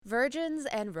Virgins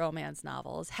and romance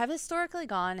novels have historically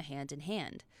gone hand in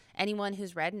hand. Anyone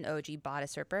who's read an OG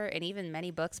bodice ripper, and even many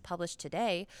books published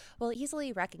today, will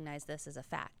easily recognize this as a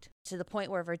fact, to the point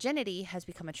where virginity has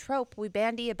become a trope we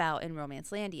bandy about in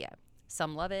Romancelandia.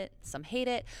 Some love it, some hate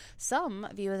it, some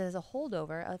view it as a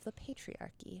holdover of the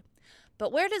patriarchy.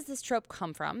 But where does this trope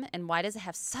come from, and why does it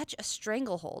have such a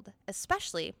stranglehold,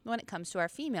 especially when it comes to our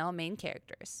female main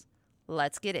characters?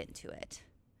 Let's get into it.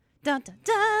 Dun dun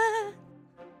dun!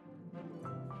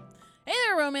 Hey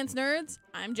there, romance nerds.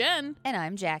 I'm Jen. And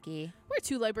I'm Jackie. We're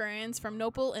two librarians from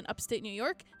Noble in upstate New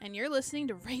York, and you're listening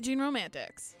to Raging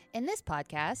Romantics. In this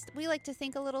podcast, we like to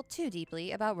think a little too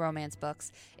deeply about romance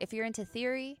books. If you're into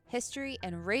theory, history,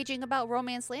 and raging about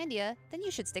Romancelandia, then you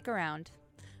should stick around.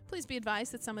 Please be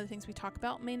advised that some of the things we talk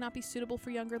about may not be suitable for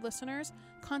younger listeners.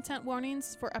 Content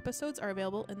warnings for episodes are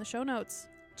available in the show notes.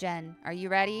 Jen, are you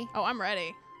ready? Oh, I'm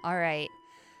ready. All right.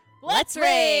 Let's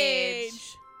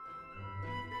rage!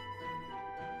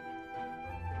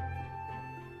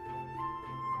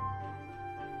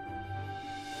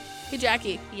 Hey,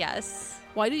 Jackie. Yes.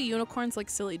 Why do unicorns like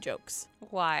silly jokes?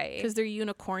 Why? Because they're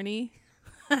unicorny.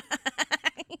 They're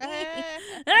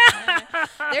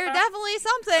definitely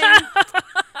something.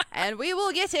 And we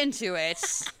will get into it.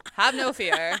 Have no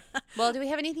fear. Well, do we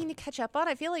have anything to catch up on?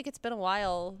 I feel like it's been a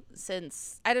while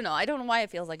since... I don't know why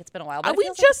it feels like it's been a while. But We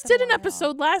just did an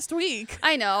episode last week.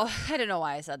 I know. I don't know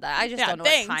why I said that. I just don't know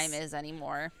what time is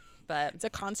anymore. But it's a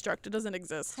construct. It doesn't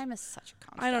exist. Time is such a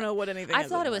construct. I don't know what anything is. I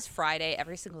thought it was Friday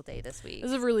every single day this week.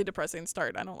 This is a really depressing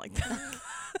start. I don't like that.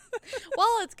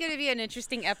 Well, it's going to be an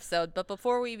interesting episode. But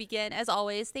before we begin, as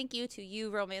always, thank you to you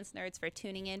romance nerds for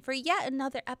tuning in for yet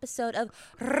another episode of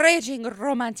Raging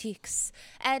Romantics.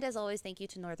 And as always, thank you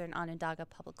to Northern Onondaga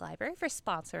Public Library for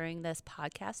sponsoring this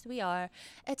podcast. We are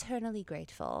eternally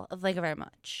grateful. Thank you very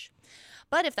much.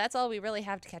 But if that's all we really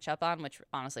have to catch up on, which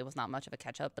honestly was not much of a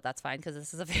catch up, but that's fine because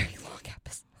this is a very long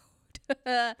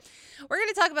episode. We're going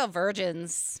to talk about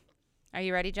virgins. Are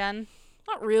you ready, Jen?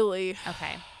 Not really.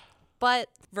 Okay. But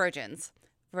virgins.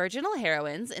 Virginal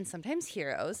heroines, and sometimes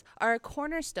heroes, are a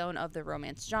cornerstone of the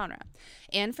romance genre.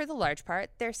 And for the large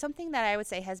part, they're something that I would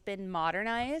say has been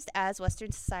modernized as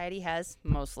Western society has,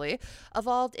 mostly,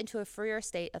 evolved into a freer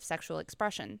state of sexual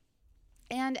expression.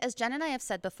 And as Jen and I have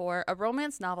said before, a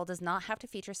romance novel does not have to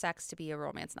feature sex to be a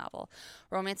romance novel.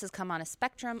 Romances come on a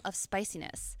spectrum of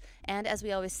spiciness. And as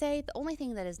we always say, the only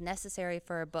thing that is necessary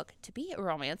for a book to be a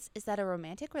romance is that a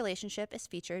romantic relationship is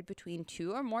featured between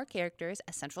two or more characters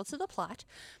as central to the plot,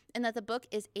 and that the book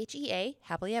is HEA,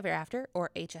 happily ever after,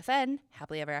 or HFN,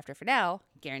 happily ever after for now,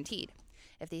 guaranteed.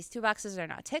 If these two boxes are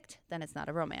not ticked, then it's not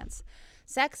a romance.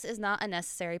 Sex is not a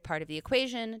necessary part of the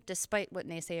equation, despite what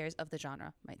naysayers of the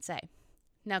genre might say.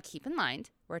 Now, keep in mind,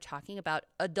 we're talking about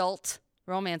adult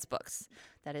romance books.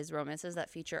 That is, romances that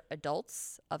feature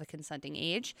adults of a consenting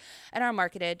age and are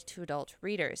marketed to adult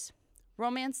readers.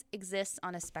 Romance exists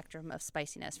on a spectrum of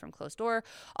spiciness from closed door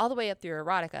all the way up through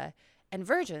erotica, and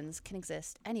virgins can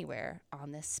exist anywhere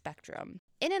on this spectrum.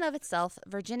 In and of itself,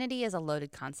 virginity is a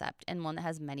loaded concept and one that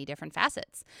has many different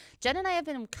facets. Jen and I have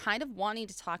been kind of wanting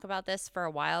to talk about this for a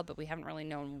while, but we haven't really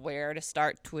known where to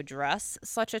start to address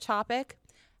such a topic.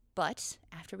 But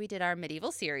after we did our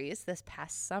medieval series this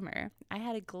past summer, I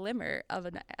had a glimmer of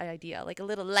an idea, like a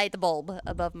little light bulb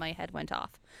above my head went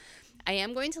off. I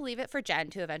am going to leave it for Jen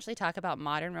to eventually talk about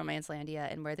modern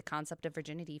Romancelandia and where the concept of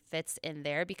virginity fits in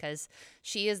there, because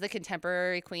she is the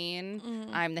contemporary queen.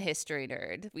 Mm-hmm. I'm the history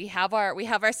nerd. We have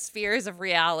our spheres of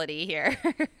reality here.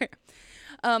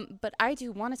 But I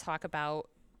do want to talk about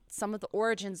some of the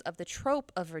origins of the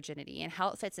trope of virginity and how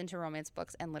it fits into romance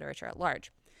books and literature at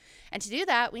large. And to do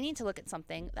that, we need to look at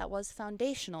something that was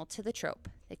foundational to the trope,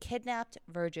 the kidnapped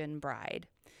virgin bride.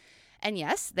 And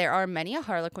yes, there are many a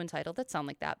Harlequin title that sound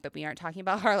like that, but we aren't talking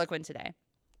about Harlequin today.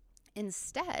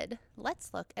 Instead,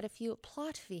 let's look at a few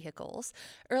plot vehicles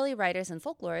early writers and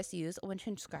folklorists used when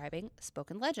transcribing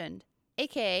spoken legend,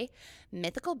 aka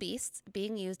mythical beasts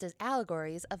being used as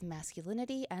allegories of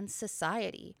masculinity and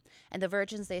society, and the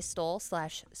virgins they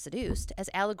stole/seduced as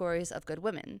allegories of good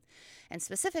women, and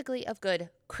specifically of good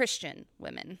Christian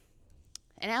women.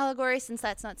 An allegory, since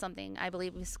that's not something I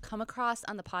believe we've come across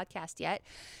on the podcast yet,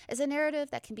 is a narrative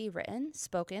that can be written,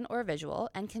 spoken, or visual,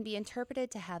 and can be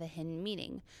interpreted to have a hidden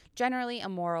meaning, generally a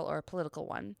moral or political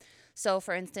one. So,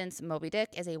 for instance, Moby Dick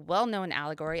is a well-known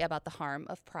allegory about the harm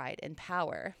of pride and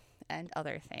power, and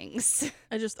other things.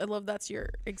 I love that's your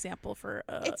example for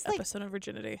episode of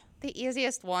virginity. The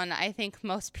easiest one I think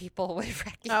most people would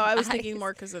recognize. Oh, I was thinking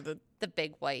more because of the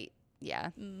big white. Yeah.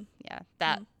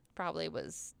 That probably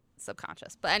was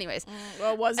subconscious. But anyways.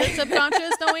 Well, was it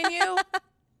subconscious knowing you?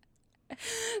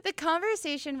 The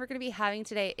conversation we're going to be having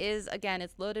today is, again,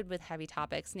 it's loaded with heavy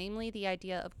topics, namely the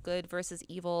idea of good versus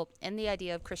evil and the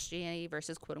idea of Christianity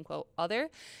versus quote unquote other,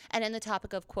 and then the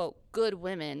topic of quote good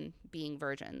women being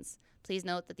virgins. Please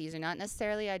note that these are not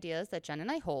necessarily ideas that Jen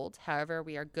and I hold. However,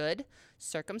 we are good,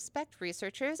 circumspect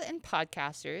researchers and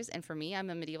podcasters. And for me, I'm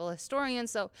a medieval historian,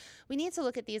 so we need to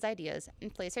look at these ideas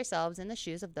and place ourselves in the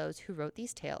shoes of those who wrote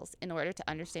these tales in order to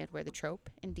understand where the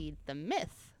trope, indeed the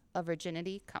myth, of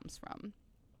virginity comes from.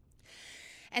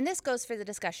 And this goes for the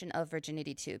discussion of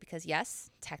virginity too, because yes,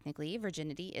 technically,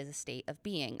 virginity is a state of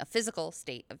being, a physical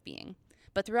state of being.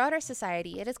 But throughout our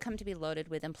society, it has come to be loaded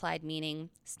with implied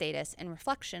meaning, status, and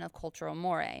reflection of cultural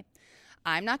mores.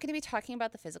 I'm not going to be talking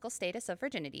about the physical status of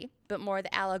virginity, but more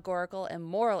the allegorical and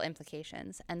moral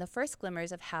implications and the first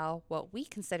glimmers of how what we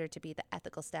consider to be the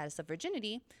ethical status of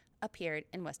virginity appeared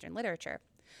in Western literature.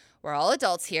 We're all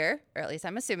adults here, or at least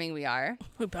I'm assuming we are.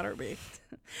 We better be.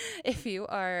 If you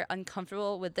are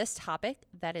uncomfortable with this topic,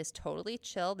 that is totally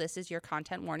chill. This is your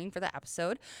content warning for the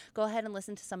episode. Go ahead and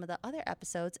listen to some of the other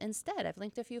episodes instead. I've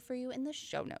linked a few for you in the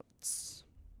show notes.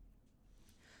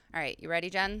 All right, you ready,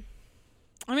 Jen?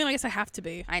 I mean, I guess I have to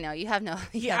be. I know, you have no...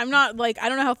 Yeah, I'm not, like, I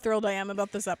don't know how thrilled I am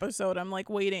about this episode. I'm, like,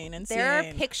 waiting and seeing. There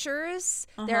are pictures.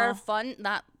 There are fun...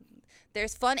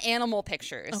 There's fun animal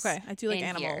pictures. Okay, I do like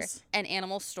animals. And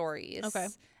animal stories. Okay.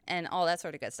 And all that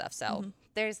sort of good stuff. So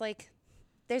there's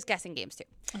guessing games too.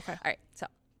 Okay. All right. So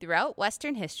throughout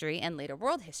Western history and later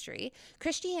world history,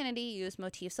 Christianity used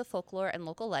motifs of folklore and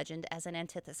local legend as an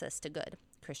antithesis to good.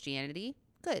 Christianity,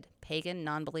 good. Pagan,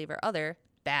 non-believer, other,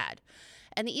 bad.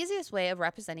 And the easiest way of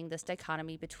representing this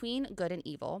dichotomy between good and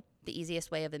evil, the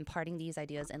easiest way of imparting these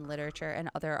ideas in literature and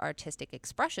other artistic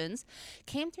expressions,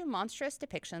 came through monstrous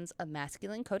depictions of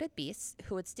masculine-coded beasts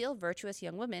who would steal virtuous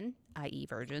young women, i.e.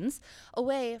 virgins,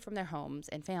 away from their homes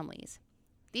and families.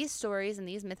 These stories and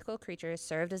these mythical creatures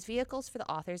served as vehicles for the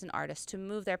authors and artists to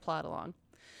move their plot along.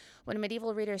 When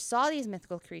medieval readers saw these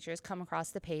mythical creatures come across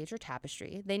the page or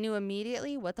tapestry, they knew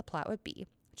immediately what the plot would be,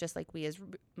 just like we as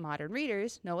modern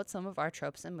readers know what some of our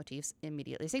tropes and motifs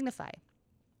immediately signify.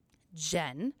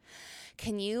 Jen,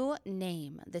 can you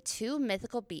name the two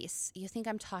mythical beasts you think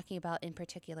I'm talking about in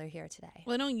particular here today?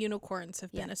 Well, I know unicorns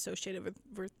have been associated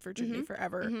with virginity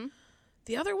forever.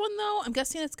 The other one, though, I'm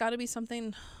guessing it's got to be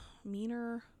something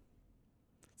meaner.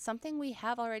 Something we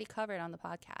have already covered on the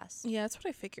podcast. Yeah, that's what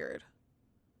I figured.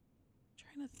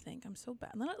 I'm trying to think. I'm so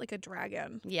bad. Not like a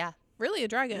dragon. Yeah. Really, a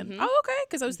dragon? Oh, okay.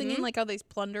 Because I was thinking like how they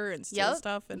plunder and steal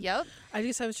stuff. And I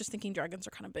was just thinking dragons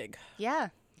are kind of big. Yeah.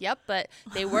 Yep, but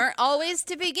they weren't always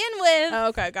to begin with. Oh,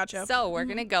 okay, gotcha. So we're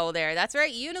going to go there. That's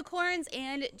right, unicorns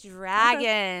and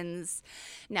dragons.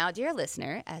 Okay. Now, dear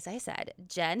listener, as I said,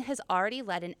 Jen has already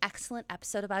led an excellent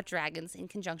episode about dragons in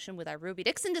conjunction with our Ruby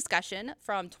Dixon discussion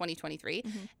from 2023.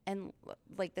 And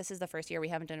like this is the first year we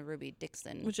haven't done a Ruby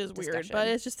Dixon Which is discussion.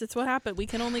 Weird, but it's what happened. We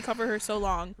can only cover her so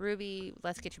long. Ruby,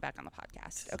 let's get you back on the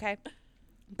podcast, okay?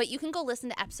 But you can go listen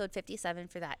to episode 57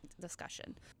 for that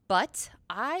discussion. But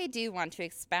I do want to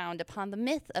expound upon the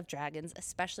myth of dragons,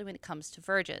 especially when it comes to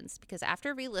virgins, because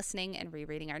after re-listening and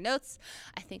rereading our notes,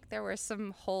 I think there were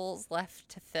some holes left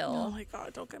to fill. Oh my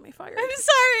God, don't get me fired. I'm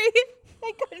sorry.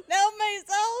 I couldn't help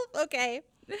myself. Okay.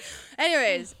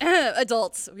 Anyways,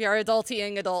 adults. We are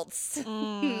adulting adults.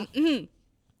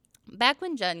 Back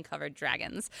when Jen covered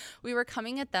dragons, we were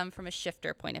coming at them from a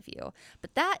shifter point of view,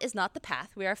 but that is not the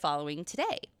path we are following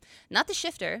today. Not the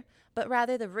shifter, but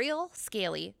rather the real,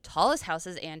 scaly, tall as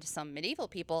houses and, to some medieval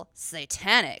people,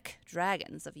 satanic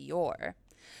dragons of yore.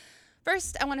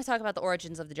 First, I want to talk about the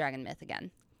origins of the dragon myth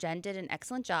again. Jen did an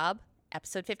excellent job.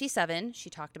 Episode 57, she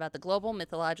talked about the global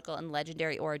mythological and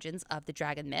legendary origins of the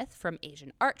dragon myth, from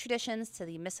Asian art traditions to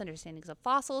the misunderstandings of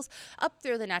fossils, up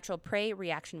through the natural prey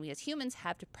reaction we as humans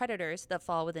have to predators that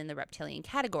fall within the reptilian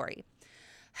category.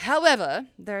 However,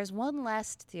 there is one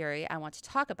last theory I want to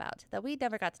talk about that we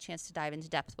never got the chance to dive into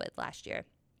depth with last year.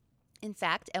 In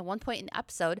fact, at one point in the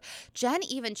episode, Jen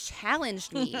even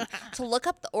challenged me to look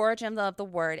up the origin of the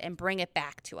word and bring it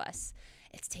back to us.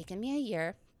 It's taken me a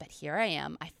year, but here I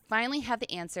am. I finally have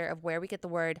the answer of where we get the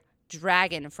word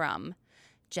dragon from.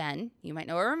 Jen, you might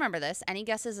know or remember this. Any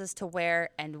guesses as to where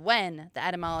and when the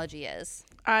etymology is?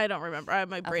 I don't remember.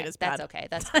 My brain is bad. That's okay.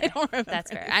 That's fair. I don't remember.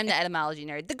 That's fair. I'm the etymology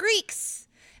nerd. The Greeks.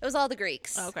 It was all the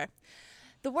Greeks. Oh, okay.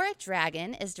 The word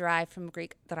dragon is derived from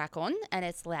Greek drakon and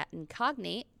its Latin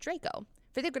cognate Draco.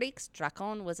 For the Greeks,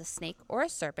 drakon was a snake or a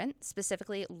serpent,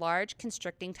 specifically large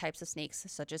constricting types of snakes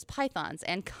such as pythons.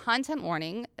 And content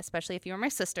warning, especially if you are my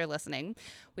sister listening,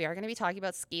 we are going to be talking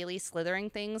about scaly, slithering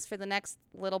things for the next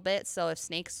little bit. So if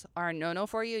snakes are a no-no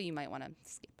for you, you might want to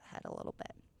skip ahead a little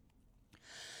bit.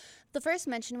 The first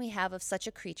mention we have of such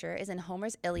a creature is in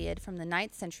Homer's Iliad from the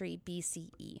 9th century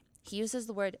BCE. He uses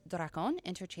the word drakon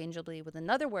interchangeably with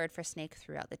another word for snake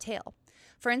throughout the tale.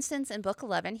 For instance, in Book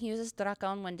 11, he uses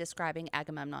drakon when describing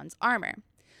Agamemnon's armor.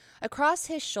 Across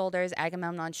his shoulders,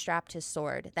 Agamemnon strapped his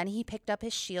sword. Then he picked up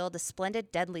his shield, a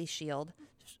splendid deadly shield,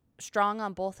 strong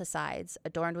on both the sides,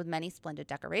 adorned with many splendid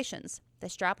decorations. The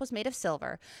strap was made of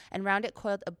silver, and round it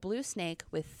coiled a blue snake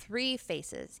with 3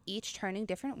 faces, each turning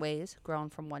different ways,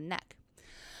 grown from one neck.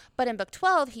 But in Book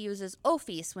 12, he uses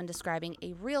Ophis when describing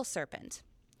a real serpent.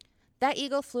 That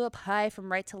eagle flew up high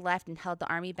from right to left and held the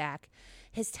army back.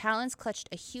 His talons clutched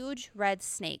a huge red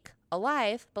snake,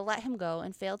 alive, but let him go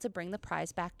and failed to bring the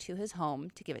prize back to his home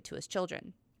to give it to his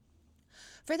children.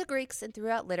 For the Greeks and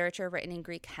throughout literature written in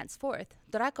Greek henceforth,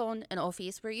 drakon and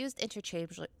ophis were used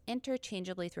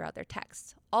interchangeably throughout their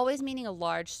texts, always meaning a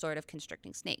large sort of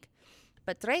constricting snake.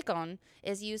 But drakon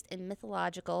is used in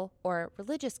mythological or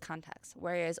religious contexts,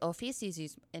 whereas ophis is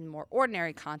used in more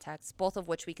ordinary contexts, both of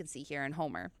which we can see here in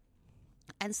Homer.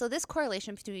 And so this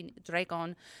correlation between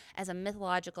drakon as a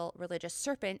mythological religious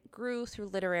serpent grew through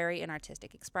literary and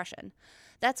artistic expression.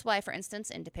 That's why, for instance,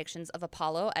 in depictions of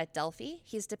Apollo at Delphi,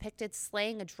 he's depicted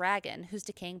slaying a dragon whose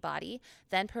decaying body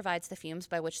then provides the fumes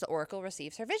by which the oracle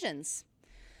receives her visions.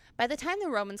 By the time the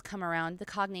Romans come around, the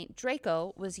cognate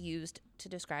Draco was used to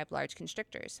describe large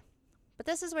constrictors. But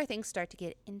this is where things start to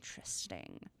get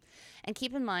interesting. And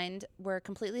keep in mind, we're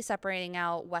completely separating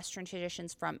out Western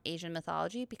traditions from Asian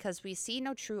mythology because we see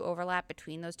no true overlap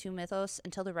between those two mythos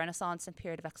until the Renaissance and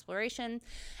period of exploration,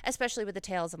 especially with the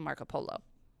tales of Marco Polo.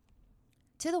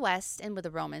 To the West and with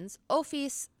the Romans,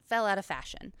 Ophis fell out of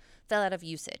fashion, fell out of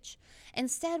usage.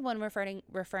 Instead, when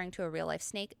referring to a real-life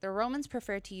snake, the Romans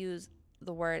preferred to use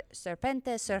the word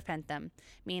serpente serpentem,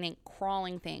 meaning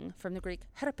crawling thing, from the Greek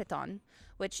herpeton,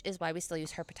 which is why we still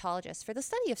use herpetologists for the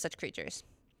study of such creatures.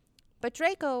 But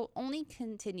Draco only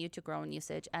continued to grow in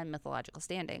usage and mythological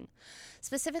standing,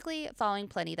 specifically following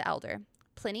Pliny the Elder.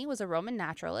 Pliny was a Roman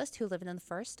naturalist who lived in the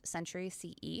 1st century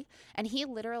CE, and he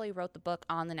literally wrote the book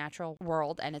on the natural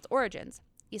world and its origins.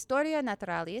 Historia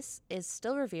Naturalis is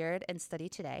still revered and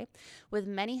studied today, with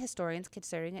many historians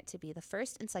considering it to be the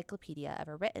first encyclopedia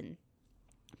ever written.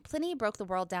 Pliny broke the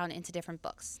world down into different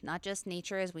books, not just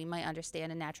nature as we might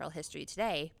understand in natural history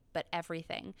today, but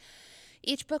everything.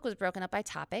 Each book was broken up by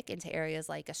topic into areas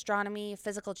like astronomy,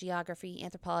 physical geography,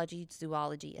 anthropology,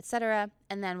 zoology, etc.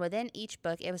 And then within each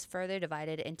book, it was further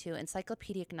divided into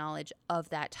encyclopedic knowledge of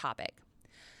that topic.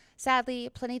 Sadly,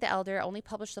 Pliny the Elder only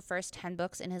published the first 10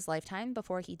 books in his lifetime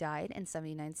before he died in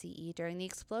 79 CE during the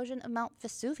explosion of Mount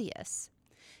Vesuvius.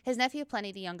 His nephew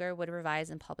Pliny the Younger would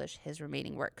revise and publish his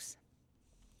remaining works.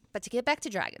 But to get back to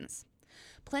dragons,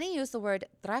 Pliny used the word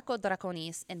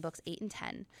dracodraconis in books 8 and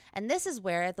 10, and this is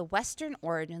where the Western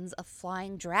origins of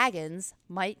flying dragons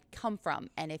might come from.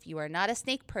 And if you are not a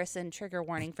snake person, trigger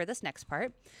warning for this next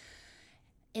part.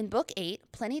 In book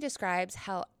 8, Pliny describes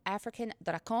how African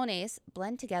dracones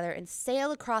blend together and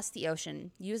sail across the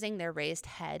ocean using their raised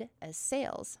head as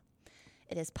sails.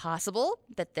 It is possible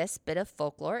that this bit of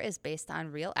folklore is based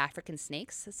on real African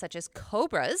snakes, such as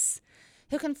cobras,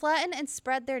 who can flatten and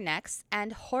spread their necks,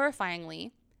 and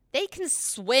horrifyingly, they can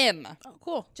swim. Oh,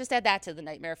 cool. Just add that to the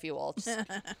nightmare fuel.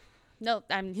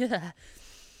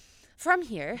 From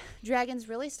here, dragons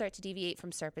really start to deviate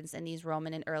from serpents in these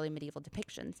Roman and early medieval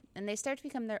depictions, and they start to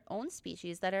become their own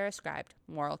species that are ascribed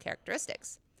moral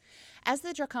characteristics. As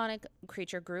the draconic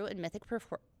creature grew in mythic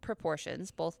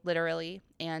proportions, both literally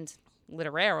and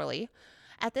literarily,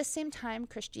 at this same time,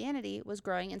 Christianity was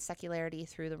growing in secularity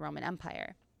through the Roman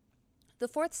Empire. The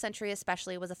 4th century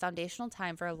especially was a foundational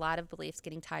time for a lot of beliefs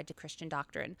getting tied to Christian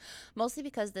doctrine, mostly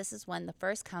because this is when the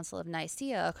First Council of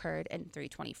Nicaea occurred in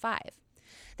 325.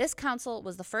 This council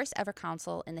was the first ever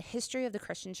council in the history of the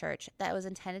Christian church that was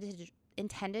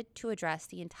intended to address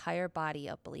the entire body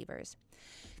of believers.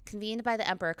 Convened by the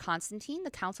Emperor Constantine,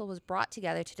 the council was brought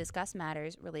together to discuss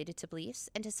matters related to beliefs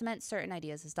and to cement certain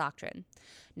ideas as doctrine.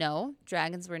 No,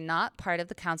 dragons were not part of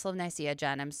the Council of Nicaea,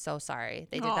 Jen. I'm so sorry.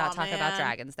 They did not talk about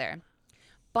dragons there.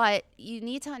 But you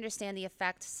need to understand the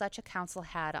effect such a council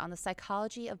had on the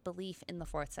psychology of belief in the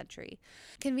 4th century.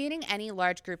 Convening any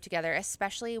large group together,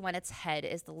 especially when its head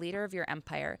is the leader of your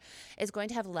empire, is going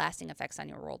to have lasting effects on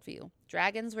your worldview.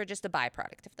 Dragons were just a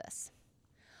byproduct of this.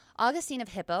 Augustine of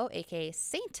Hippo, aka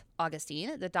Saint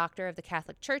Augustine, the doctor of the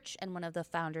Catholic Church and one of the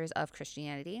founders of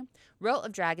Christianity, wrote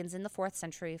of dragons in the 4th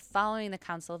century following the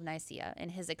Council of Nicaea in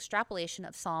his extrapolation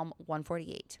of Psalm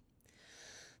 148.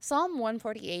 Psalm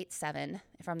 148:7,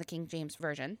 from the King James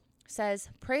Version, says,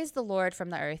 "Praise the Lord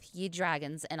from the earth, ye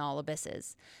dragons and all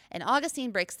abysses." And Augustine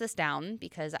breaks this down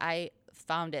because I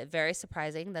found it very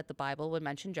surprising that the Bible would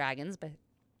mention dragons, but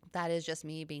that is just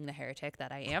me being the heretic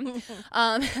that I am.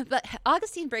 But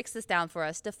Augustine breaks this down for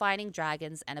us, defining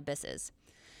dragons and abysses.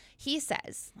 He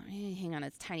says, hang on,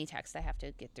 it's tiny text I have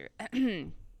to get through.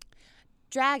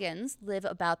 Dragons live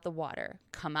about the water,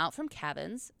 come out from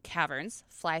caverns,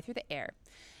 fly through the air.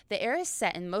 The air is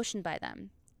set in motion by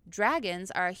them.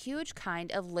 Dragons are a huge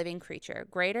kind of living creature,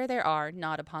 greater there are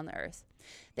not upon the earth.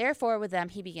 Therefore with them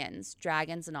he begins,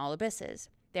 dragons and all abysses.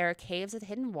 There are caves of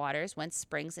hidden waters whence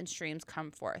springs and streams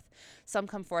come forth. Some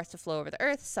come forth to flow over the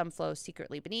earth, some flow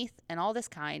secretly beneath, and all this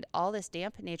kind, all this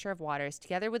damp nature of waters,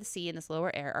 together with the sea and this lower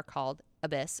air, are called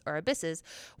abyss or abysses,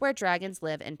 where dragons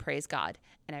live and praise God.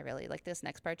 And I really like this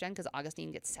next part, Jen, because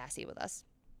Augustine gets sassy with us.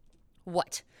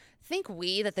 What? Think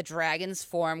we that the dragons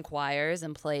form choirs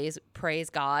and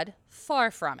praise God? Far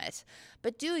from it.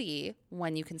 But do ye,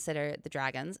 when you consider the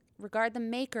dragons, regard the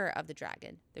maker of the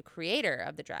dragon, the creator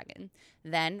of the dragon?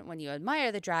 Then, when you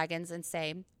admire the dragons and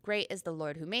say, great is the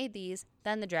Lord who made these,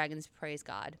 then the dragons praise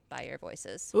God by your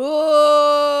voices. Whoa!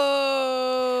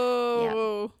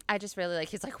 Yeah. I just really like,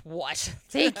 he's like, what?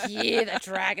 Think ye that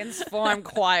dragons form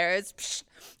choirs? Psh.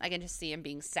 I can just see him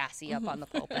being sassy up on the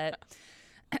pulpit.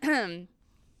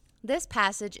 This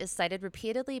passage is cited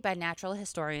repeatedly by natural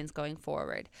historians going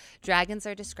forward. Dragons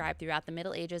are described throughout the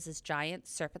Middle Ages as giant,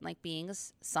 serpent-like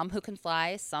beings, some who can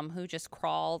fly, some who just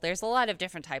crawl. There's a lot of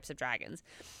different types of dragons.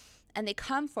 And they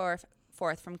come forth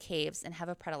from caves and have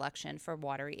a predilection for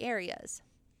watery areas.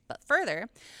 But further,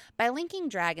 by linking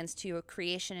dragons to a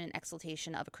creation and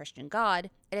exaltation of a Christian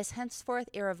God, it is henceforth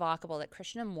irrevocable that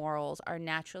Christian morals are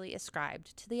naturally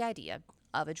ascribed to the idea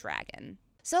of a dragon.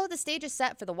 So the stage is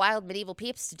set for the wild medieval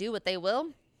peeps to do what they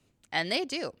will, and they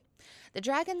do. The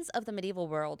dragons of the medieval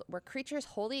world were creatures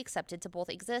wholly accepted to both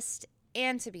exist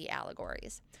and to be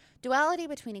allegories. Duality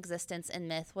between existence and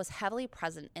myth was heavily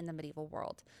present in the medieval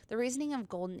world. The reasoning of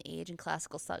Golden Age and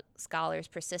classical scholars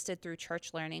persisted through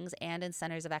church learnings and in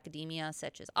centers of academia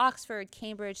such as Oxford,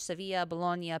 Cambridge, Sevilla,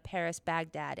 Bologna, Paris,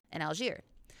 Baghdad, and Algiers.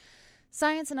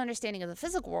 Science and understanding of the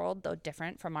physical world, though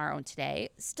different from our own today,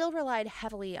 still relied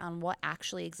heavily on what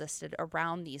actually existed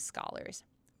around these scholars.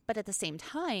 But at the same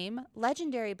time,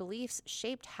 legendary beliefs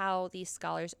shaped how these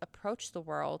scholars approached the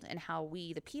world and how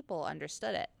we, the people,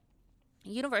 understood it.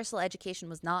 Universal education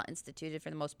was not instituted for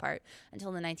the most part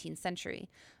until the 19th century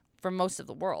for most of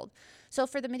the world. So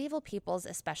for the medieval peoples,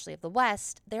 especially of the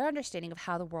West, their understanding of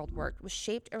how the world worked was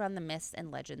shaped around the myths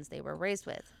and legends they were raised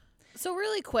with. So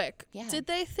really quick, Yeah. Did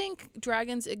they think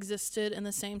dragons existed in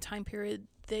the same time period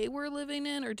they were living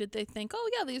in, or did they think, oh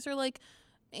yeah, these are like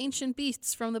ancient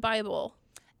beasts from the Bible?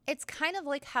 It's kind of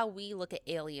like how we look at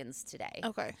aliens today.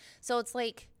 Okay. So it's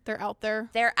like They're out there?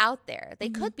 they're out there. They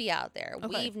could be out there.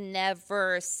 Okay. We've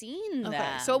never seen them.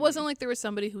 Okay. So it wasn't like there was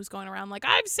somebody who was going around like,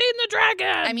 I've seen the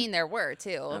dragon! I mean, there were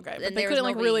too. Okay, but And they there couldn't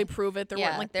was like really prove it. There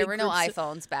weren't like there big were no groups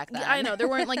iPhones back then. Yeah, I know. There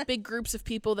weren't like big groups of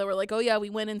people that were like, oh yeah,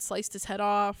 we went and sliced his head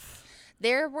off.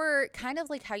 There were kind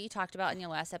of like how you talked about in your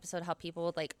last episode, how people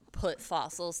would like put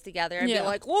fossils together and be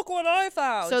like, look what I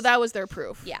found. So that was their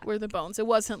proof. Yeah. Were the bones. It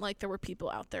wasn't like there were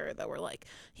people out there that were like,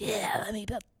 yeah, let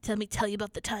me tell you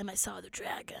about the time I saw the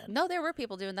dragon. No, there were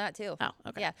people doing that too. Oh,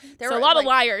 okay. Yeah. So a lot of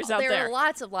liars out there. there. There were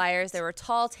lots of liars. There were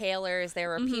tall tailors. There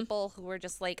were people who were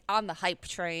just like on the hype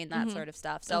train, that sort of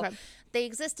stuff. So they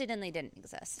existed and they didn't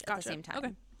exist at the same time.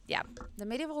 Okay. Yeah, the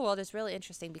medieval world is really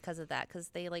interesting because of that, because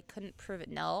they like couldn't prove it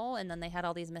and then they had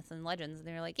all these myths and legends, and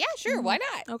they were like, yeah, sure, why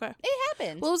not? Okay, it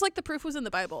happened. Well, it was like the proof was in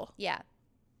the Bible. Yeah.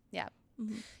 Yep.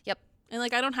 And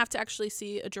like I don't have to actually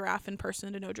see a giraffe in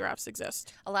person to know giraffes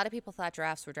exist. A lot of people thought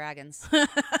giraffes were dragons.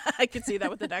 I could see that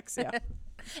with the necks, yeah.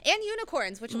 And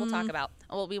unicorns, which we'll talk about.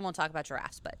 Well, we won't talk about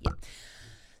giraffes, but yeah.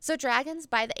 So dragons,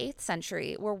 by the 8th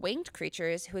century, were winged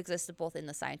creatures who existed both in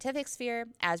the scientific sphere,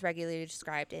 as regularly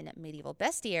described in medieval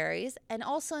bestiaries, and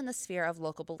also in the sphere of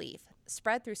local belief,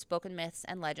 spread through spoken myths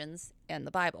and legends and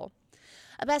the Bible.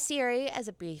 A bestiary, as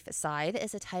a brief aside,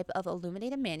 is a type of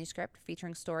illuminated manuscript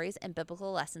featuring stories and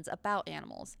biblical lessons about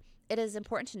animals. It is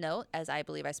important to note, as I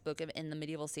believe I spoke of in the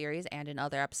medieval series and in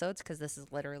other episodes, because this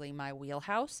is literally my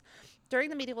wheelhouse, during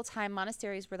the medieval time,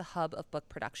 monasteries were the hub of book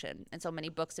production, and so many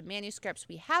books and manuscripts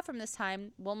we have from this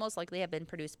time will most likely have been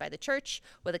produced by the church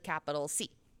with a capital C.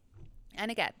 And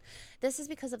again, this is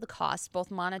because of the cost, both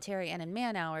monetary and in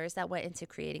man hours, that went into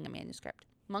creating a manuscript.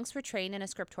 Monks were trained in a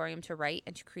scriptorium to write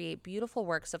and to create beautiful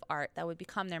works of art that would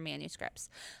become their manuscripts.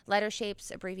 Letter shapes,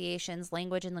 abbreviations,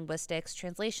 language and linguistics,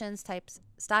 translations, types,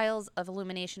 styles of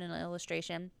illumination and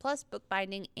illustration, plus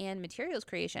bookbinding and materials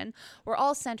creation were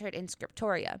all centered in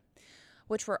scriptoria,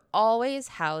 which were always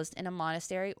housed in a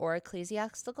monastery or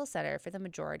ecclesiastical center for the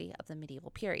majority of the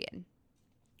medieval period.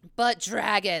 But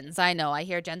dragons, I know, I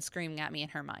hear Jen screaming at me in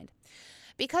her mind.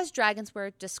 Because dragons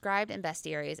were described in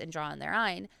bestiaries and drawn in their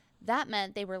eye, that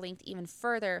meant they were linked even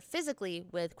further physically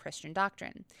with Christian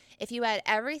doctrine. If you add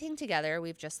everything together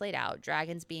we've just laid out,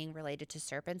 dragons being related to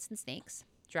serpents and snakes,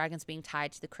 dragons being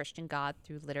tied to the Christian God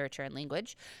through literature and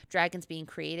language, dragons being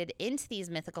created into these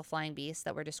mythical flying beasts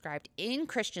that were described in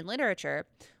Christian literature,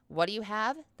 what do you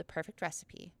have? The perfect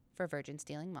recipe for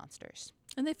virgin-stealing monsters.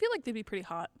 And they feel like they'd be pretty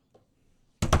hot.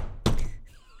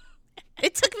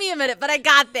 It took me a minute, but I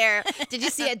got there. Did you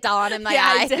see it dawn in my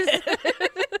eyes? I did.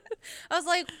 I was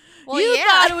like, well, you yeah.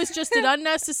 thought it was just an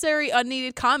unnecessary,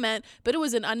 unneeded comment, but it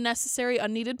was an unnecessary,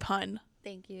 unneeded pun.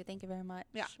 Thank you. Thank you very much.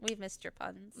 Yeah. We've missed your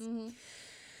puns. Mm-hmm.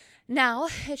 Now,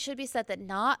 it should be said that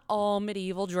not all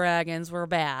medieval dragons were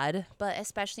bad, but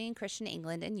especially in Christian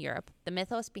England and Europe, the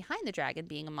mythos behind the dragon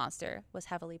being a monster was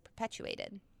heavily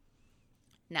perpetuated.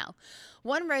 Now,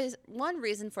 one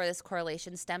reason for this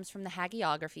correlation stems from the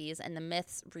hagiographies and the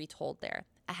myths retold there.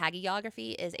 A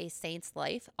hagiography is a saint's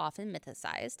life, often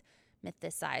mythicized.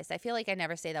 I feel like I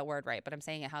never say that word right, but I'm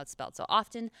saying it how it's spelled. So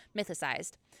often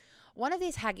mythicized. One of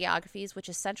these hagiographies, which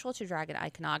is central to dragon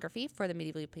iconography for the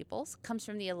medieval peoples, comes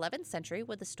from the 11th century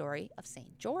with the story of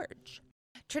St. George.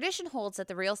 Tradition holds that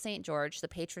the real St. George, the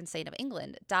patron saint of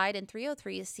England, died in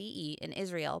 303 CE in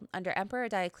Israel under Emperor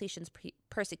Diocletian's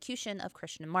persecution of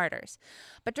Christian martyrs.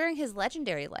 But during his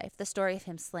legendary life, the story of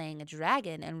him slaying a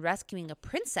dragon and rescuing a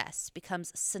princess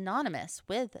becomes synonymous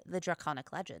with the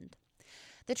draconic legend.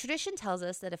 The tradition tells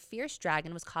us that a fierce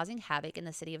dragon was causing havoc in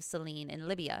the city of Selene in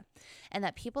Libya, and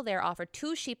that people there offered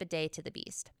 2 sheep a day to the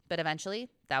beast. But eventually,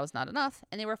 that was not enough,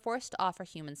 and they were forced to offer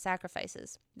human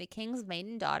sacrifices. The king's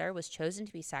maiden daughter was chosen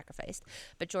to be sacrificed,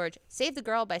 but George saved the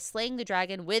girl by slaying the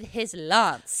dragon with his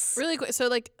lance. Really quick. So,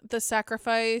 like, the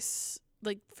sacrifice,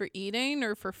 like, for eating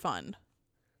or for fun?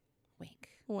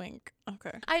 Wink.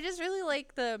 Okay. I just really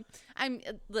like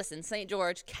listen, St.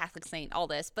 George, Catholic saint, all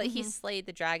this, but he slayed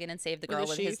the dragon and saved the girl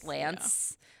with his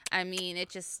lance. Yeah. I mean,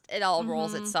 it all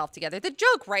rolls itself together. The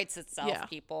joke writes itself,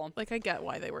 people. Like, I get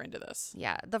why they were into this.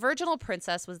 Yeah. The virginal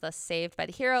princess was thus saved by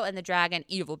the hero, and the dragon,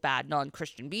 evil, bad,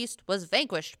 non-Christian beast, was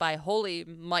vanquished by holy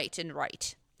might and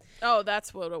right. Oh,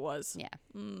 that's what it was. Yeah.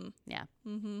 Yeah.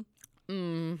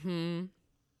 Mm-hmm.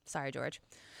 Sorry, George.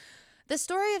 The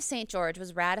story of St. George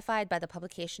was ratified by the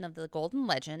publication of the Golden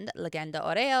Legend, Legenda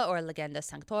Aurea or Legenda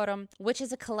Sanctorum, which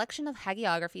is a collection of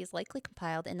hagiographies likely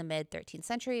compiled in the mid-13th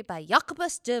century by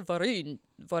Jacobus de Voragine,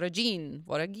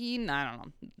 I don't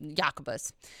know,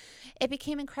 Jacobus. It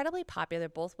became incredibly popular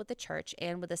both with the church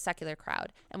and with the secular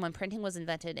crowd, and when printing was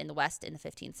invented in the West in the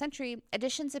 15th century,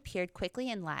 editions appeared quickly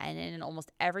in Latin and in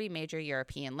almost every major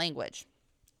European language.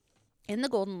 In the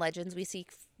Golden Legends, we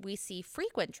see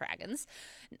frequent dragons.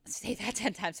 Say that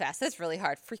 10 times fast. That's really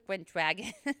hard. Frequent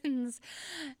dragons.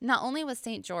 Not only with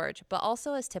St. George, but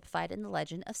also as typified in the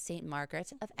legend of St.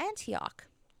 Margaret of Antioch.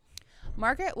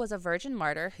 Margaret was a virgin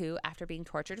martyr who, after being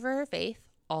tortured for her faith,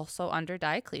 also under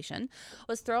Diocletian,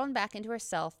 was thrown back into her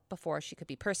cell before she could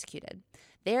be persecuted.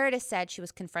 There it is said she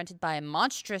was confronted by a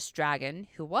monstrous dragon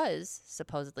who was,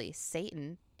 supposedly,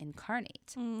 Satan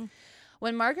incarnate.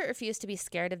 When Margaret refused to be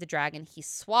scared of the dragon, he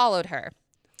swallowed her.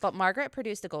 But Margaret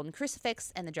produced a golden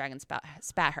crucifix, and the dragon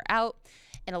spat her out.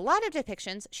 In a lot of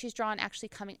depictions, she's drawn actually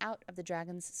coming out of the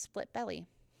dragon's split belly.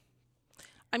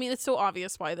 I mean, it's so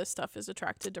obvious why this stuff is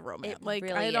attracted to romance. It like,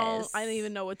 really I don't is.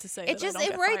 even know what to say. It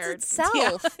writes itself.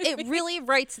 Yeah. It really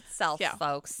writes itself,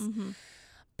 folks. Mm-hmm.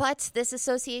 But this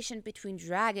association between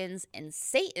dragons and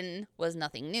Satan was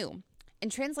nothing new. In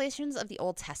translations of the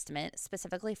Old Testament,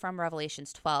 specifically from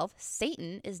Revelations 12,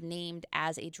 Satan is named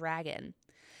as a dragon.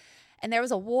 And there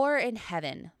was a war in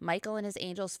heaven. Michael and his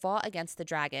angels fought against the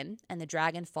dragon, and the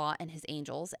dragon fought and his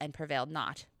angels and prevailed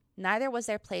not. Neither was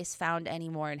their place found any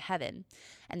more in heaven.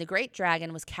 And the great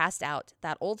dragon was cast out,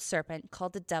 that old serpent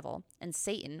called the devil, and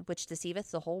Satan, which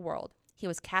deceiveth the whole world. He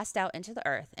was cast out into the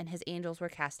earth, and his angels were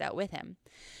cast out with him.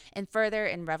 And further,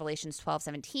 in Revelations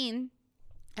 12:17,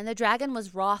 and the dragon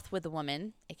was wroth with the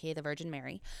woman, aka the Virgin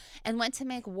Mary, and went to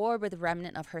make war with the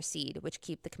remnant of her seed, which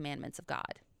keep the commandments of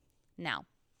God. Now,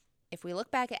 if we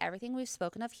look back at everything we've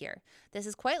spoken of here, this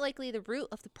is quite likely the root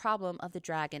of the problem of the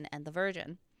dragon and the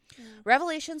virgin.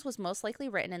 Revelations was most likely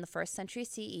written in the 1st century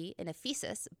CE in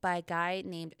Ephesus by a guy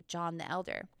named John the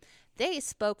Elder. They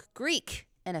spoke Greek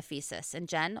in Ephesus. And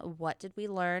Jen, what did we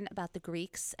learn about the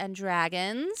Greeks and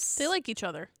dragons? They like each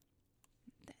other.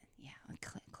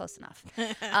 Close enough.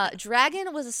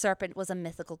 Dragon was a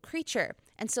mythical creature.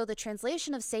 And so the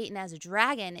translation of Satan as a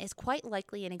dragon is quite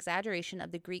likely an exaggeration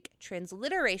of the Greek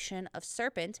transliteration of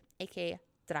serpent, aka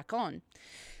drakon.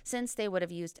 since they would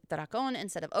have used drakon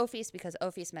instead of ophis because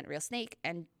ophis meant real snake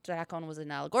and drakon was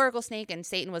an allegorical snake and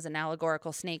Satan was an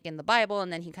allegorical snake in the Bible,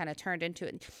 and then he kind of turned into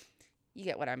it. You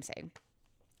get what I'm saying.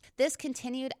 This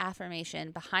continued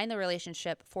affirmation behind the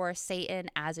relationship for Satan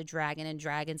as a dragon and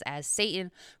dragons as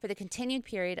Satan for the continued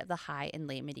period of the High and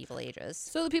Late Medieval Ages.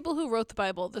 So the people who wrote the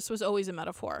Bible, this was always a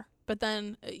metaphor. But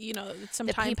then, some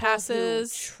the time people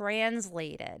passes. Who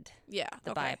translated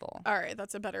the Bible. All right,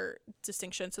 that's a better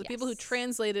distinction. So the Yes. people who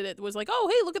translated it was like,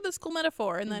 oh, hey, look at this cool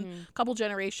metaphor. And then a couple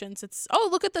generations, it's, oh,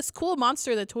 look at this cool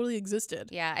monster that totally existed.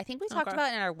 Yeah, I think we talked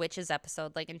about it in our witches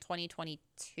episode, like in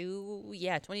 2022.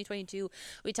 Yeah, 2022.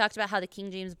 We talked about how the King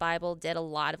James Bible did a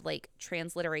lot of like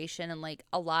transliteration and like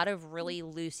a lot of really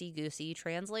loosey-goosey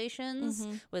translations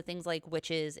with things like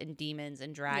witches and demons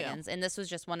and dragons. And this was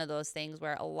just one of those things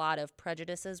where a lot of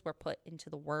prejudices were put into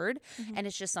the word, and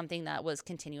it's just something that was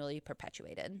continually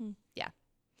perpetuated. Yeah,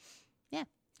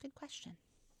 good question.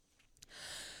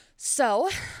 So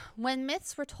when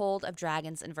myths were told of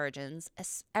dragons and virgins,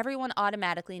 everyone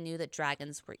automatically knew that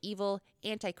dragons were evil,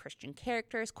 anti-Christian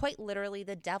characters, quite literally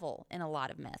the devil in a lot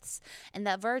of myths, and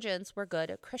that virgins were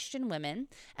good Christian women,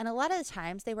 and a lot of the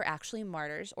times they were actually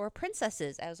martyrs or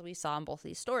princesses, as we saw in both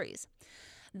these stories.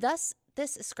 Thus,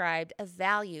 this ascribed a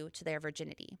value to their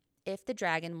virginity. If the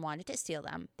dragon wanted to steal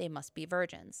them, they must be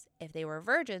virgins. If they were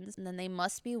virgins, then they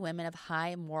must be women of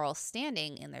high moral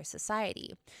standing in their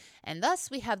society. And thus,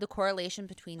 we have the correlation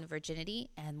between virginity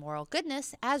and moral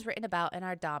goodness as written about in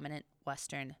our dominant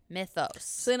Western mythos.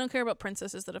 So they don't care about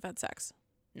princesses that have had sex?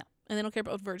 No. And they don't care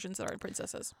about virgins that aren't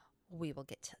princesses? We will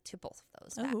get to both of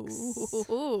those facts.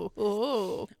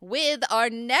 Ooh. With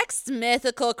our next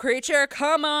mythical creature,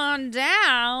 come on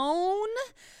down.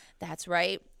 That's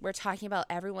right. We're talking about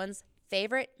everyone's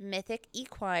favorite mythic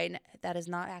equine that is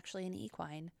not actually an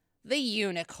equine, the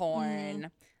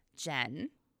unicorn. Jen,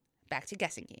 back to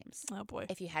guessing games. Oh, boy.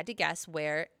 If you had to guess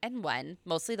where and when,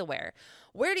 mostly the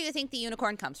where do you think the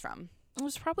unicorn comes from? It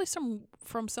was probably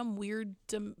from some weird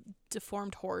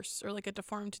deformed horse or like a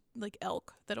deformed like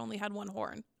elk that only had one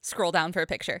horn. Scroll down for a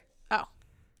picture. Oh.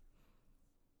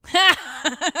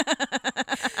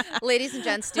 Ladies and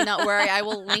gents, do not worry. I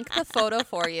will link the photo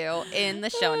for you in the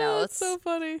show notes. That's so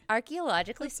funny.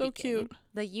 Archaeologically That's so speaking, cute.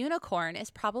 The unicorn is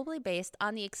probably based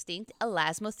on the extinct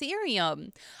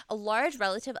Elasmotherium, a large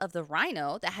relative of the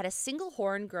rhino that had a single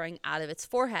horn growing out of its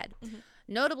forehead.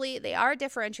 Notably, they are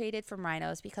differentiated from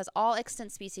rhinos because all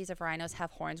extant species of rhinos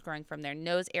have horns growing from their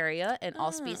nose area, and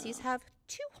all species have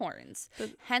two horns.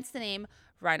 Hence the name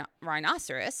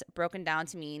rhinoceros, broken down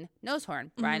to mean nose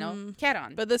horn. Rhino,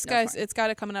 keron. But this guy's, it's got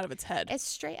it coming out of its head. It's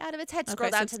straight out of its head. Scroll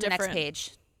down to the next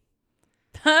page.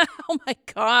 Oh my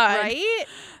God. Right?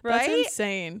 That's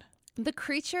insane. The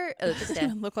creature Doesn't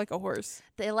even look like a horse.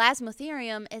 The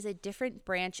Elasmotherium is a different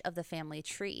branch of the family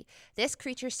tree. This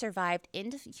creature survived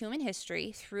into human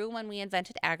history through when we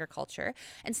invented agriculture,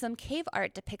 and some cave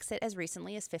art depicts it as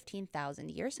recently as 15,000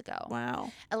 years ago.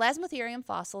 Wow. Elasmotherium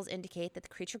fossils indicate that the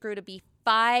creature grew to be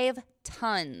 5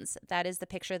 tons. That is the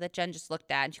picture that Jen just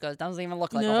looked at, and she goes, doesn't even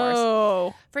look like a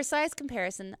horse. For size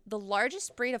comparison, the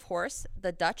largest breed of horse,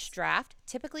 the Dutch Draft,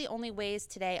 typically only weighs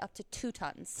today up to 2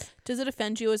 tons. Does it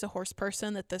offend you as a horse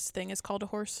person that this thing is called a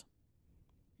horse?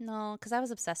 No, because I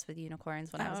was obsessed with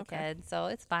unicorns when I was a kid, so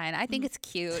it's fine. I think it's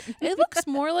cute. It looks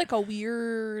more like a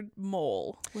weird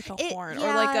mole with a horn,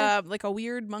 or like a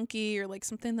weird monkey, or like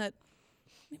something that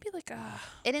maybe like a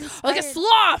like a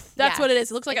sloth. That's what it is.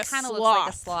 It looks like a sloth. It kind of looks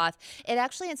like a sloth. It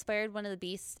actually inspired one of the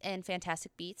beasts in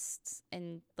Fantastic Beasts,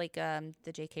 and like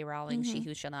the J.K. Rowling, She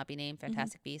Who Shall Not Be Named,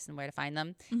 Fantastic Beasts and Where to Find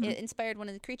Them. It inspired one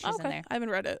of the creatures in there. I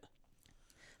haven't read it.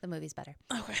 The movie's better.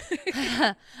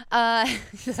 Okay.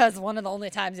 That's one of the only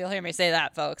times you'll hear me say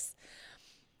that, folks.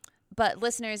 But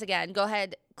listeners, again, go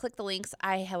ahead, click the links.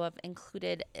 I have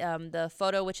included the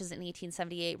photo, which is an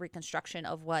 1878 reconstruction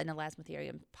of what an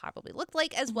Elasmotherium probably looked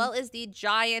like, as well as the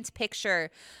giant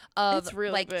picture of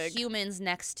big humans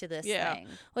next to this thing.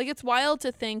 Like, it's wild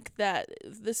to think that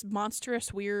this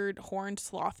monstrous, weird, horned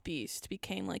sloth beast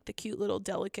became like the cute little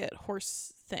delicate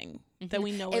horse thing that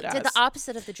we know it as. It did the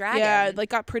opposite of the dragon. Yeah, like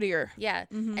got prettier. Yeah,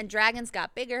 and dragons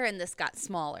got bigger and this got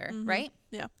smaller, right?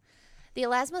 Yeah. The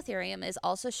Elasmotherium is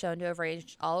also shown to have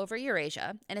ranged all over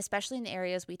Eurasia, and especially in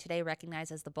areas we today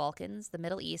recognize as the Balkans, the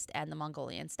Middle East, and the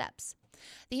Mongolian steppes.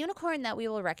 The unicorn that we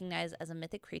will recognize as a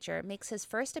mythic creature makes his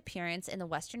first appearance in the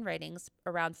Western writings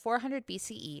around 400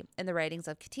 BCE in the writings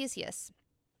of Ctesias.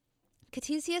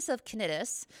 Ctesias of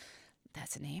Cnidus,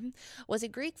 that's a name, was a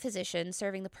Greek physician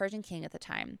serving the Persian king at the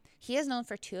time. He is known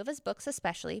for 2 of his books,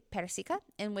 especially Persica,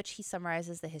 in which he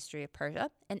summarizes the history of Persia,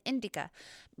 and Indica,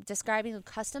 describing the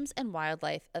customs and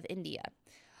wildlife of India.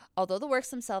 Although the works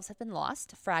themselves have been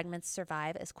lost, fragments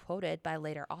survive as quoted by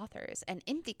later authors, and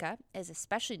Indica is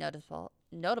especially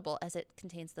notable as it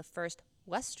contains the first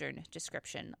Western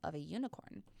description of a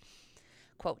unicorn.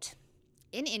 Quote,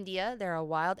 in India, there are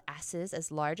wild asses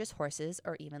as large as horses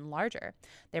or even larger.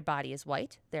 Their body is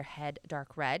white, their head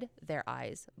dark red, their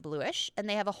eyes bluish, and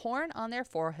they have a horn on their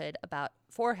forehead about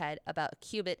a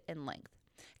cubit in length.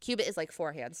 Cubit is like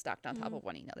four hands stacked on top of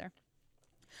one another.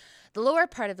 The lower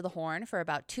part of the horn, for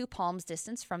about 2 palms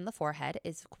distance from the forehead,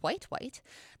 is quite white.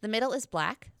 The middle is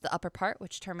black. The upper part,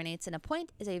 which terminates in a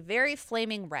point, is a very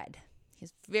flaming red.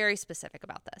 He's very specific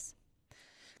about this.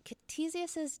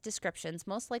 Ctesias's descriptions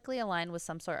most likely align with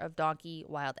some sort of donkey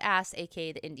wild ass,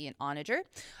 aka the Indian onager,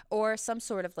 or some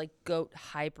sort of like goat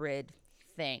hybrid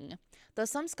thing. Though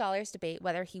some scholars debate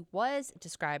whether he was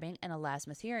describing an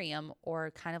elasmotherium or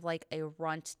kind of like a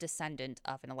runt descendant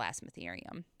of an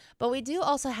elasmotherium. But we do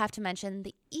also have to mention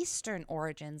the Eastern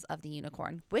origins of the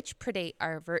unicorn, which predate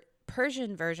our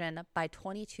Persian version by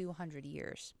 2,200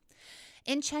 years.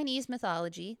 In Chinese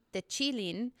mythology, the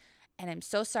Qilin, and I'm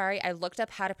so sorry, I looked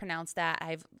up how to pronounce that.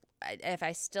 If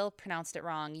I still pronounced it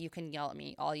wrong, you can yell at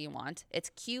me all you want.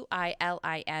 It's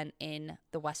Qilin in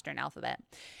the Western alphabet.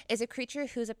 Is a creature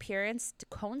whose appearance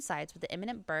coincides with the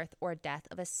imminent birth or death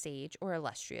of a sage or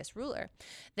illustrious ruler.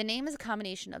 The name is a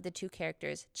combination of the two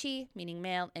characters Qi, meaning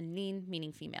male, and Lin,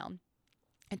 meaning female.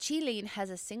 A Qilin has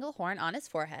a single horn on its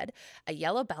forehead, a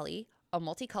yellow belly, a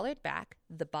multicolored back,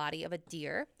 the body of a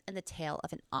deer, and the tail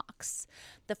of an ox.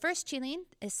 The first Qilin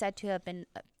is said to have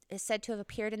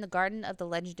appeared in the garden of the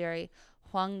legendary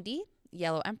Huangdi,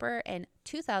 Yellow Emperor, in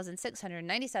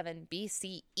 2697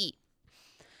 BCE.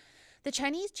 The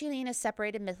Chinese Qilin is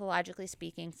separated mythologically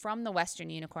speaking from the Western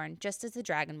unicorn, just as the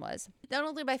dragon was, not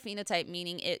only by phenotype,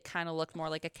 meaning it kind of looked more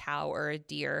like a cow or a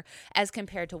deer, as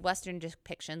compared to Western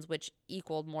depictions, which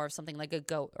equaled more of something like a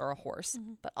goat or a horse,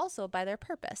 but also by their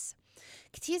purpose.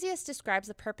 Ctesias describes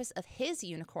the purpose of his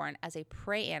unicorn as a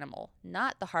prey animal,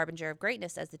 not the harbinger of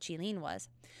greatness as the Qilin was,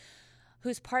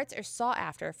 whose parts are sought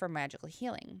after for magical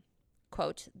healing.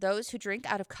 Quote, those who drink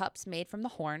out of cups made from the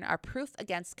horn are proof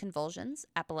against convulsions,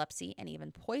 epilepsy, and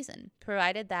even poison,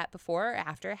 provided that before or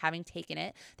after having taken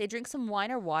it, they drink some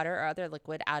wine or water or other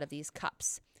liquid out of these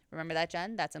cups. Remember that,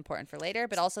 Jen? That's important for later,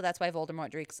 but also that's why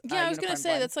Voldemort drinks I was going to say,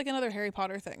 blood. That's like another Harry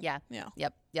Potter thing. Yeah.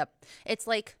 Yep. It's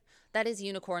like, that is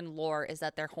unicorn lore, is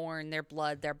that their horn, their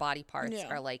blood, their body parts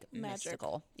are like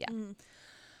mystical. Yeah.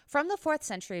 From the 4th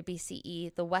century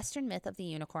BCE, the Western myth of the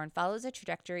unicorn follows a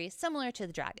trajectory similar to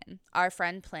the dragon. Our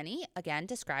friend Pliny, again,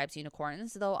 describes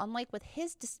unicorns, though unlike with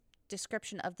his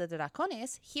description of the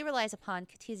dracones, he relies upon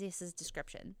Ctesias'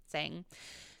 description, saying,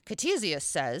 Ctesias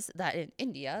says that in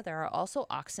India there are also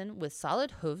oxen with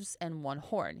solid hooves and one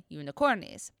horn,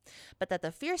 unicornes, but that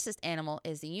the fiercest animal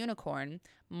is the unicorn,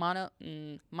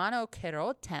 monocerotem,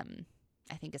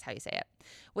 I think is how you say it,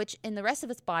 which in the rest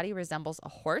of its body resembles a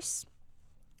horse,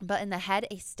 but in the head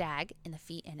a stag, in the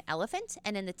feet an elephant,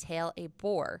 and in the tail a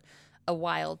boar, a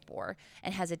wild boar,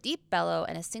 and has a deep bellow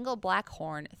and a single black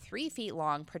horn 3 feet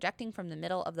long projecting from the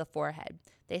middle of the forehead.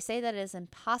 They say that it is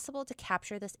impossible to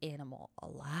capture this animal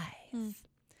alive.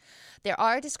 There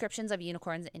are descriptions of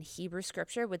unicorns in Hebrew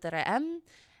scripture with the Ra'em.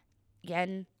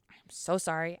 Again, I'm so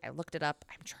sorry. I looked it up.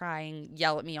 I'm trying.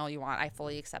 Yell at me all you want. I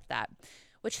fully accept that.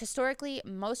 Which historically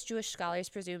most Jewish scholars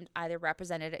presumed either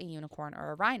represented a unicorn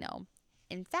or a rhino.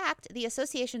 In fact, the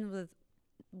association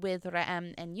with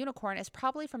Ra'em and unicorn is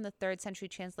probably from the 3rd century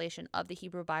translation of the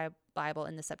Hebrew Bible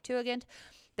in the Septuagint.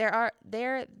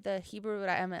 The Hebrew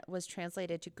Ra'em was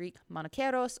translated to Greek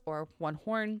monokeros, or one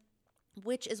horn,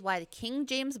 which is why the King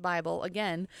James Bible,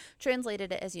 again,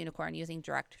 translated it as unicorn using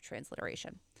direct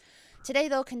transliteration. Today,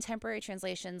 though, contemporary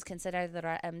translations consider the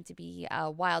Ra'em to be a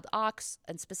wild ox,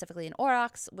 and specifically an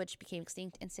aurochs, which became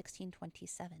extinct in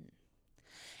 1627.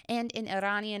 And in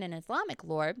Iranian and Islamic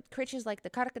lore, creatures like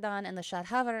the karkadan and the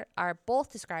shadhavar are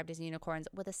both described as unicorns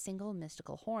with a single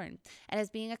mystical horn, and as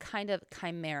being a kind of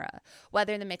chimera,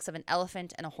 whether in the mix of an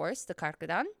elephant and a horse, the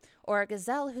karkadan, or a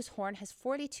gazelle whose horn has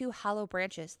 42 hollow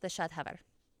branches, the shadhavar.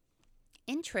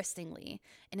 Interestingly,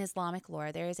 in Islamic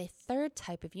lore, there is a 3rd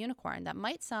type of unicorn that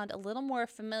might sound a little more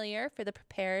familiar for the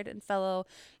prepared and fellow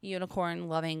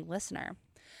unicorn-loving listener.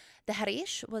 The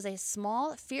harish was a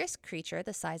small, fierce creature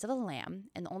the size of a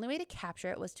lamb, and the only way to capture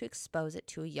it was to expose it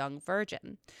to a young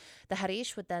virgin. The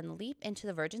harish would then leap into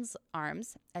the virgin's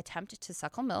arms, attempt to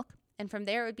suckle milk, and from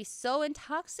there it would be so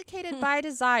intoxicated by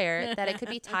desire that it could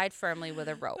be tied firmly with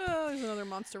a rope. Oh, there's another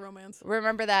monster romance.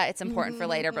 Remember that. It's important for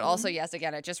later, but also, yes,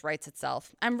 again, it just writes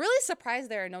itself. I'm really surprised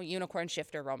there are no unicorn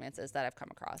shifter romances that I've come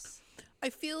across. I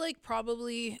feel like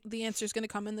probably the answer is going to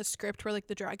come in the script where like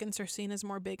the dragons are seen as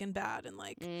more big and bad and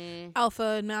like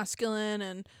alpha and masculine,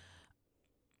 and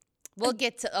we'll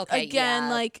get to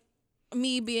like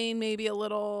me being maybe a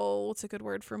little, what's a good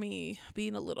word for me?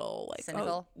 Being a little like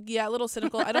cynical. A little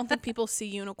cynical. I don't think people see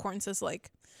unicorns as like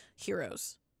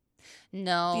heroes.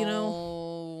 No. You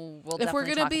know, if we're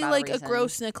gonna be like a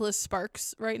gross Nicholas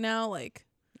Sparks right now, like,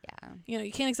 yeah, you know,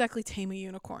 you can't exactly tame a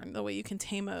unicorn the way you can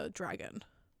tame a dragon.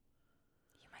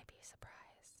 You might be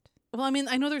surprised. Well, I mean,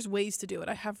 I know there's ways to do it.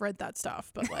 I have read that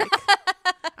stuff, but like,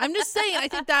 I'm just saying. I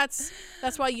think that's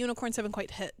why unicorns haven't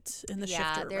quite hit in the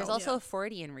shifter. There's also a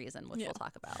Freudian reason, which we'll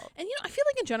talk about. And you know, I feel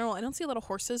like in general, I don't see a lot of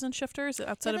horses and shifters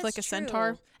outside of like a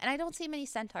centaur. And I don't see many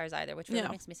centaurs either, which really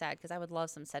makes me sad because I would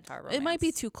love some centaur romance. It might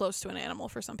be too close to an animal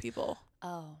for some people.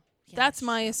 Oh, yeah, that's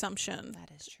my assumption. That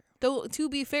is true. Though to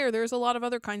be fair, there's a lot of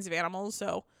other kinds of animals,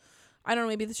 so I don't know,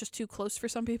 maybe that's just too close for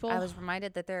some people. I was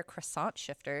reminded that there are croissant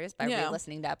shifters by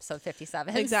re-listening to episode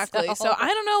 57. Exactly. So I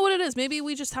don't know what it is. Maybe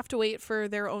we just have to wait for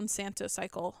their own Santa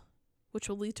cycle, which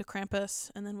will lead to Krampus,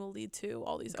 and then will lead to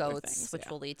all these other things. Which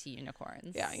will lead to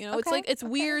unicorns. Yeah, you know, it's like, it's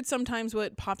weird sometimes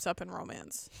what pops up in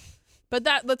romance. But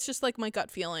that's just like my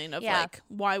gut feeling of like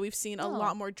why we've seen a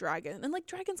lot more dragon. And like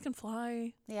dragons can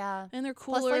fly. Yeah. And they're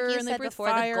cooler. Plus, like you and said they breathe before,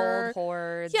 fire. the gold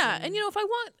hordes. Yeah. And you know,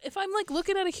 if I'm like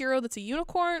looking at a hero that's a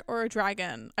unicorn or a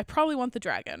dragon, I probably want the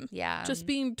dragon. Yeah. Just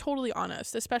being totally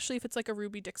honest, especially if it's like a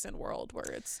Ruby Dixon world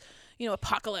where it's, you know,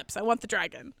 apocalypse. I want the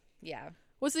dragon. Yeah.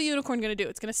 What's the unicorn going to do?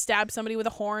 It's going to stab somebody with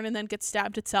a horn and then get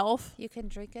stabbed itself? You can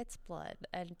drink its blood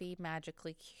and be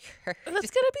magically cured. That's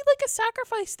going to be like a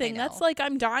sacrifice thing. That's like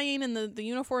I'm dying and the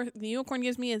unicorn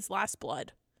gives me his last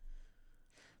blood.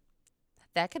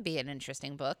 That could be an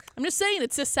interesting book. I'm just saying,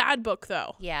 it's a sad book,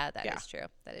 though. Yeah, that is true.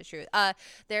 That is true.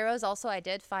 There was also, I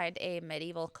did find a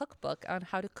medieval cookbook on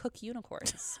how to cook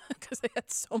unicorns. Because they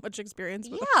had so much experience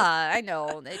with them. I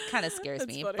know. It kind of scares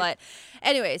me. Funny. But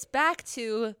anyways, back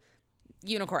to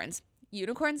unicorns.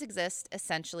 Unicorns exist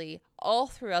essentially all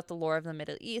throughout the lore of the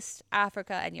Middle East,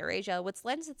 Africa, and Eurasia, which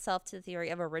lends itself to the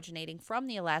theory of originating from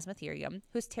the Elasmotherium,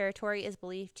 whose territory is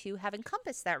believed to have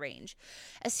encompassed that range.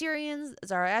 Assyrians,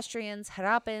 Zoroastrians,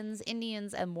 Harappans,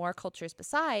 Indians, and more cultures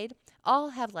beside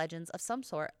all have legends of some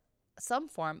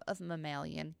form of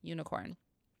mammalian unicorn.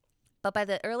 But by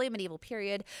the early medieval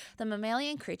period, the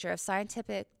mammalian creature of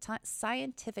scientific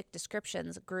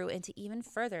descriptions grew into even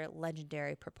further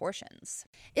legendary proportions.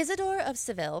 Isidore of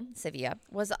Seville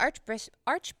was the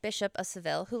Archbishop of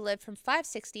Seville who lived from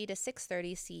 560 to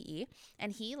 630 CE,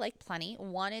 and he, like Pliny,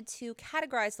 wanted to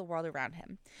categorize the world around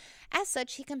him. As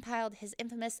such, he compiled his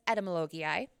infamous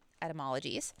Etymologies,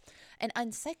 an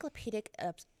encyclopedic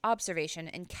observation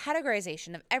and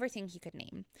categorization of everything he could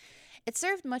name. It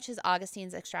served much as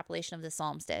Augustine's extrapolation of the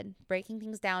Psalms did, breaking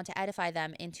things down to edify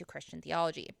them into Christian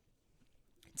theology.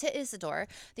 To Isidore,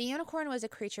 the unicorn was a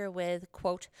creature with,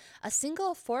 quote, a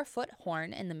single 4-foot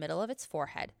horn in the middle of its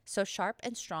forehead, so sharp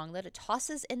and strong that it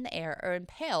tosses in the air or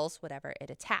impales whatever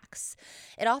it attacks.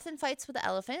 It often fights with the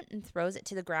elephant and throws it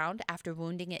to the ground after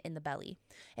wounding it in the belly.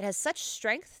 It has such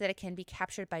strength that it can be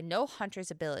captured by no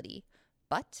hunter's ability.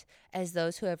 But, as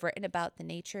those who have written about the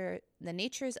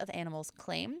natures of animals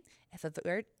claim, if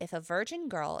a virgin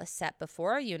girl is set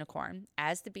before a unicorn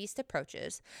as the beast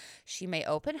approaches, she may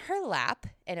open her lap,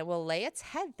 and it will lay its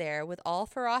head there with all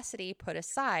ferocity put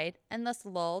aside, and thus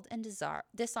lulled and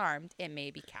disarmed, it may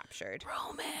be captured.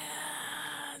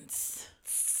 Romance.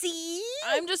 See?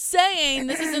 I'm just saying,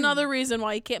 this is another reason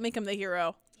why you can't make him the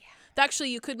hero. Yeah.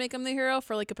 Actually, you could make him the hero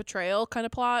for like a betrayal kind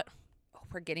of plot.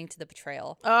 We're getting to the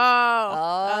betrayal.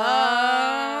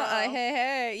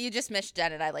 Hey. You just missed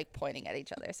Jen and I like pointing at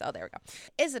each other. So there we go.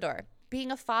 Isidore,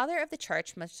 being a father of the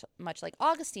church, much like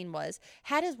Augustine was,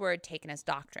 had his word taken as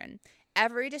doctrine.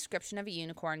 Every description of a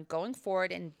unicorn going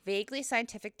forward in vaguely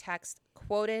scientific text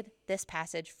quoted this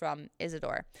passage from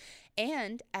Isidore.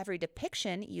 And every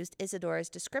depiction used Isidore's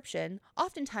description,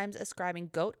 oftentimes ascribing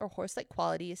goat or horse-like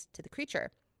qualities to the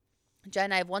creature.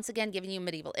 Jen, I have once again given you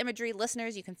medieval imagery.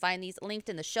 Listeners, you can find these linked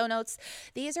in the show notes.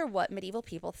 These are what medieval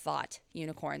people thought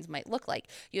unicorns might look like.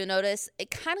 You'll notice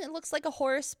it kind of looks like a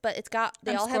horse, but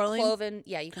they all have cloven.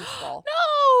 Yeah, you can scroll.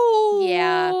 No!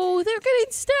 Yeah. They're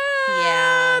getting stabbed!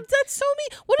 Yeah. That's so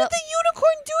mean. What did the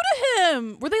unicorn do to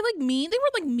him? Were they like mean? They were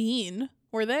like mean.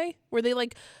 Were they? Were they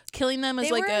like killing them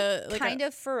as kind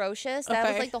of ferocious? That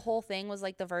was like the whole thing was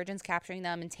like the virgins capturing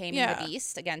them and taming the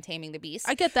beast. Again, taming the beast.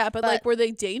 I get that, but like were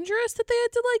they dangerous that they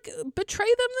had to like betray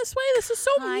them this way? This is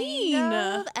so mean.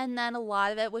 And then a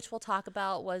lot of it, which we'll talk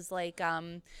about, was like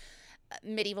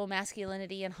medieval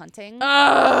masculinity and hunting.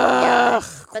 Ugh,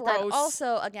 but then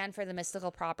also, again, for the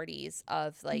mystical properties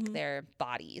of like their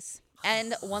bodies.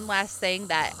 And one last thing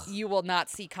that you will not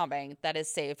see coming that is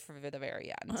saved for the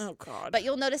very end. Oh, God. But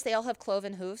you'll notice they all have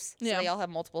cloven hooves. So they all have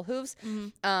multiple hooves.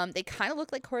 They kind of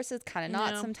look like horses, kind of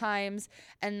not sometimes.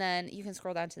 And then you can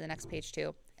scroll down to the next page,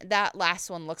 too. That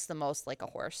last one looks the most like a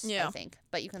horse, I think.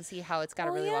 But you can see how it's got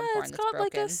a really long horn that's broken. It's got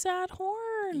like a sad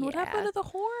horn. What happened to the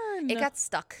horn? It got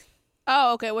stuck.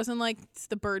 Oh, okay. It wasn't like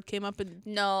the bird came up and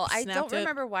No, I don't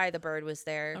remember why the bird was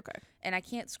there. Okay. And I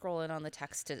can't scroll in on the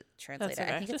text to translate it.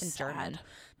 I think it's in sad. German.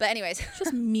 But anyways. It's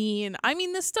just mean. I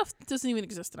mean, this stuff doesn't even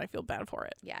exist and I feel bad for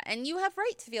it. Yeah, and you have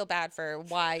right to feel bad for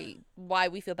why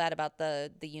we feel bad about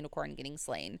the unicorn getting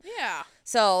slain. Yeah.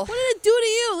 So. What did it do to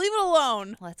you? Leave it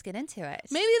alone. Let's get into it.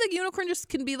 Maybe the unicorn just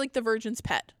can be like the virgin's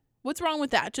pet. What's wrong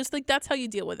with that? Just like that's how you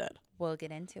deal with it. We'll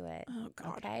get into it. Oh,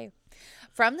 God. Okay.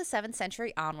 From the 7th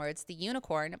century onwards, the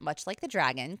unicorn, much like the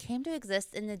dragon, came to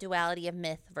exist in the duality of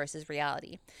myth versus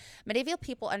reality. Medieval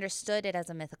people understood it as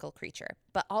a mythical creature,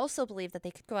 but also believed that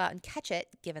they could go out and catch it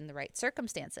given the right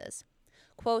circumstances.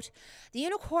 Quote, the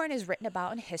unicorn is written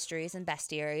about in histories and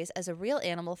bestiaries as a real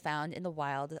animal found in the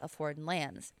wild of foreign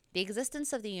lands. The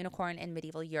existence of the unicorn in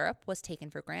medieval Europe was taken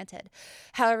for granted.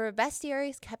 However,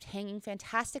 bestiaries kept hanging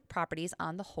fantastic properties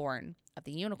on the horn of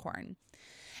the unicorn.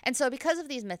 And so because of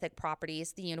these mythic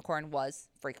properties, the unicorn was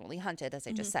frequently hunted, as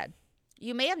I just said.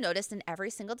 You may have noticed in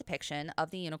every single depiction of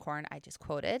the unicorn I just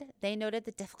quoted, they noted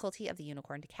the difficulty of the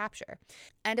unicorn to capture.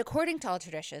 And according to all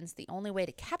traditions, the only way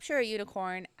to capture a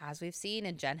unicorn, as we've seen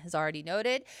and Jen has already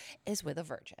noted, is with a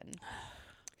virgin.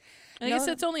 And I guess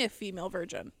it's only a female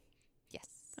virgin. Yes.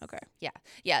 Okay. Yeah.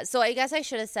 Yeah. So I guess I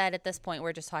should have said at this point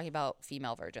we're just talking about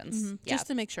female virgins. Yeah. Just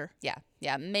to make sure. Yeah.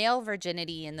 Yeah. Male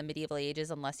virginity in the medieval ages,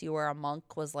 unless you were a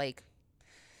monk, was like,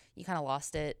 you kind of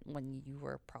lost it when you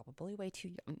were probably way too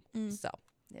young. So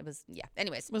it was,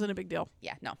 anyways. Wasn't a big deal.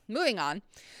 Yeah, no. Moving on.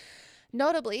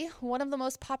 Notably, one of the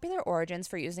most popular origins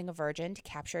for using a virgin to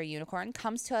capture a unicorn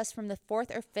comes to us from the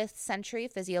 4th or 5th century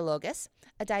Physiologus,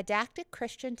 a didactic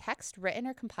Christian text written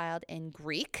or compiled in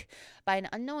Greek by an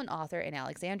unknown author in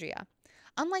Alexandria.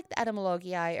 Unlike the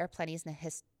Etymologiae or Pliny's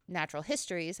natural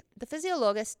histories, the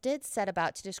Physiologus did set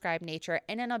about to describe nature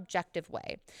in an objective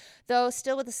way, though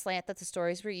still with the slant that the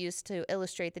stories were used to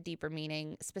illustrate the deeper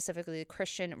meaning, specifically the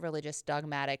Christian, religious,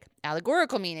 dogmatic,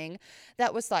 allegorical meaning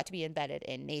that was thought to be embedded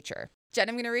in nature. Jen,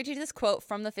 I'm going to read you this quote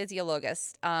from the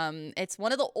Physiologus. It's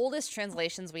one of the oldest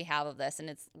translations we have of this,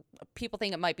 and people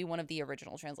think it might be one of the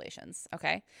original translations,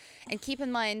 okay? And keep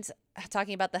in mind,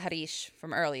 talking about the harish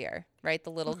from earlier, right? The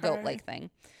little goat-like thing.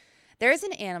 There is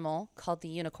an animal called the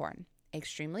unicorn,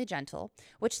 extremely gentle,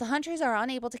 which the hunters are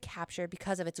unable to capture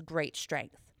because of its great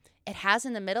strength. It has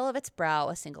in the middle of its brow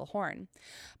a single horn.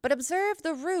 But observe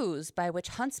the ruse by which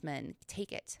huntsmen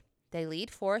take it. They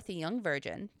lead forth a young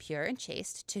virgin, pure and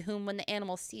chaste, to whom when the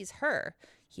animal sees her,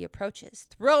 he approaches,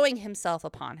 throwing himself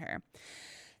upon her.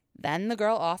 Then the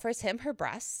girl offers him her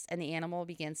breasts, and the animal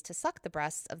begins to suck the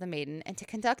breasts of the maiden and to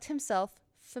conduct himself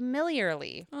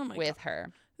familiarly with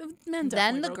her.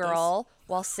 Then the girl,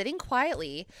 while sitting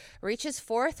quietly, reaches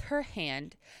forth her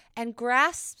hand and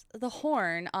grasps the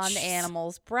horn on the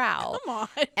animal's brow. Come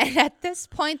on. And at this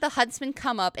point, the huntsmen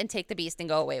come up and take the beast and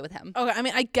go away with him. Okay, I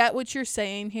mean, I get what you're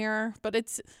saying here, but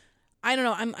I don't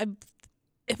know.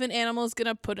 If an animal is going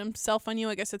to put himself on you,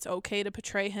 I guess it's okay to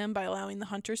portray him by allowing the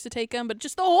hunters to take him. But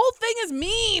just the whole thing is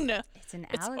mean. It's an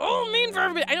allegory. It's all mean for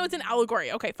everybody. I know it's an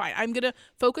allegory. Okay, fine. I'm going to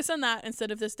focus on that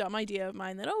instead of this dumb idea of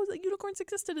mine that, like, unicorns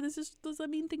existed and this is a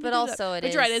mean thing to do. But also it is.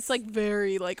 But you're right. It's, like,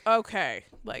 very, like, okay.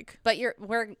 Like. But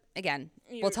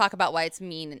we'll talk about why it's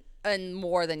mean and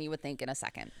more than you would think in a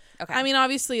second. Okay. I mean,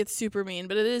 obviously it's super mean,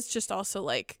 but it is just also,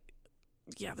 like,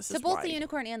 this is to both why. The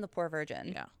unicorn and the poor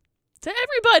virgin. Yeah. To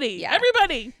everybody. Yeah.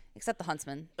 Everybody. Except the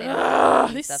huntsmen. They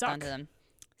suck. Onto them.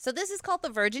 So this is called the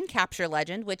virgin capture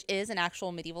legend, which is an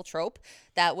actual medieval trope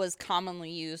that was commonly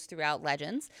used throughout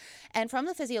legends. And from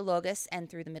the Physiologus and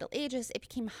through the Middle Ages, it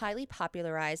became highly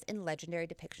popularized in legendary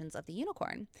depictions of the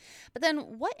unicorn. But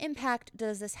then what impact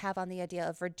does this have on the idea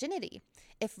of virginity?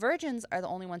 If virgins are the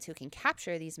only ones who can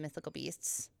capture these mythical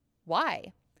beasts,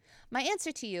 why? My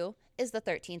answer to you is the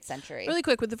 13th century. Really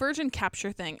quick, with the virgin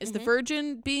capture thing, is the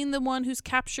virgin being the one who's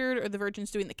captured or the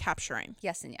virgin's doing the capturing?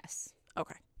 Yes and yes.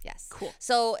 Okay. Yes. Cool.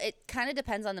 So it kind of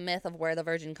depends on the myth of where the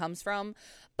virgin comes from.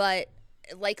 But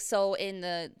so in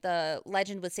the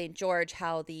legend with St. George,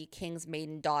 how the king's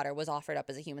maiden daughter was offered up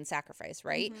as a human sacrifice,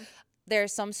 right?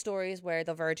 There's some stories where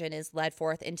the virgin is led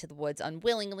forth into the woods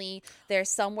unwillingly. There's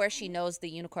some where she knows the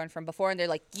unicorn from before, and they're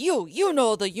like, you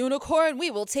know the unicorn.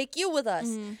 We will take you with us.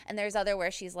 Mm-hmm. And there's other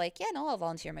where she's like, yeah, no, I'll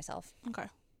volunteer myself. Okay.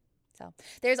 So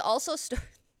there's also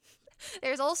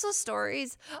there's also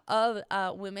stories of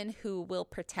women who will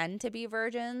pretend to be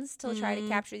virgins to try to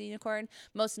capture the unicorn.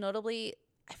 Most notably,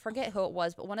 I forget who it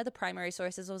was, but one of the primary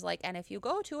sources was like, and if you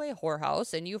go to a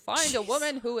whorehouse and you find a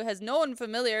woman who has known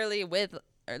familiarly with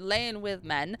or laying with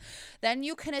men, then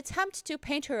you can attempt to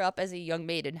paint her up as a young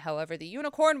maiden. However, the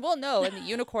unicorn will know, and the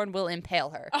unicorn will impale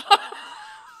her.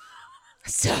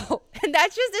 So, and that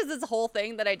just is this whole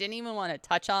thing that I didn't even want to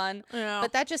touch on. Yeah.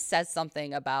 But that just says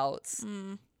something about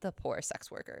the poor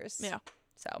sex workers. Yeah.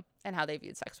 So, and how they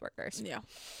viewed sex workers. Yeah.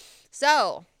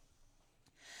 So,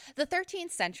 the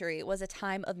 13th century was a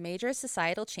time of major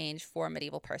societal change for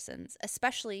medieval persons,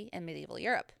 especially in medieval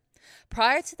Europe.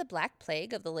 Prior to the Black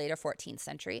Plague of the later 14th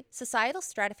century, societal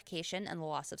stratification and the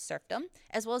loss of serfdom,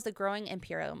 as well as the growing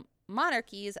imperial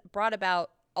monarchies, brought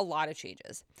about a lot of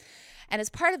changes. And as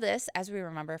part of this, as we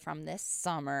remember from this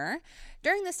summer,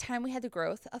 during this time we had the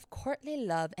growth of courtly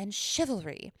love and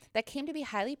chivalry that came to be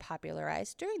highly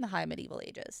popularized during the High Medieval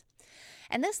Ages.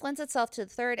 And this lends itself to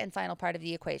the third and final part of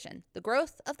the equation, the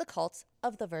growth of the cult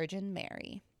of the Virgin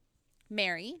Mary.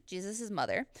 Mary, Jesus'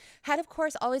 mother, had of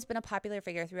course always been a popular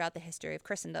figure throughout the history of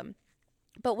Christendom.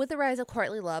 But with the rise of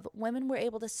courtly love, women were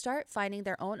able to start finding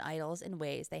their own idols in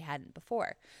ways they hadn't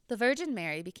before. The Virgin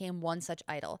Mary became one such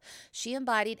idol. She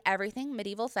embodied everything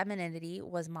medieval femininity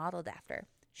was modeled after.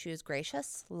 She was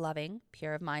gracious, loving,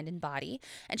 pure of mind and body,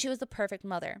 and she was the perfect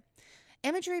mother.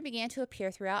 Imagery began to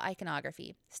appear throughout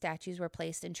iconography. Statues were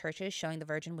placed in churches showing the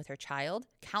Virgin with her child.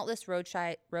 Countless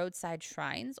roadside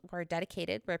shrines were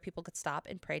dedicated where people could stop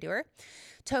and pray to her.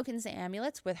 Tokens and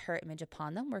amulets with her image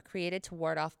upon them were created to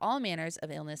ward off all manners of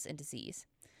illness and disease.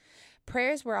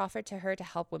 Prayers were offered to her to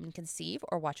help women conceive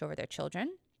or watch over their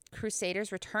children.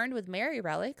 Crusaders returned with Mary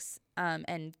relics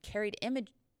and carried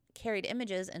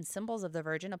images and symbols of the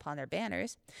Virgin upon their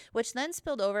banners, which then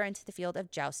spilled over into the field of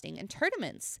jousting and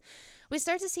tournaments. We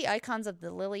start to see icons of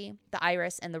the lily, the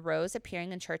iris, and the rose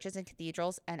appearing in churches and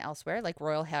cathedrals and elsewhere, like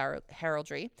royal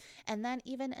heraldry, and then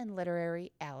even in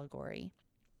literary allegory.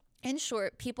 In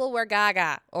short, people were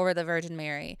gaga over the Virgin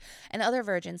Mary and other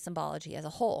virgin symbology as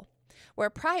a whole. Where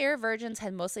prior, virgins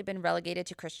had mostly been relegated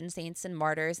to Christian saints and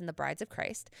martyrs and the brides of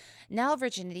Christ, now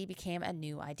virginity became a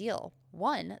new ideal,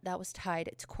 one that was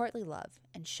tied to courtly love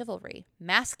and chivalry,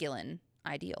 masculine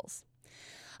ideals.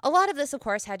 A lot of this, of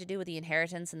course, had to do with the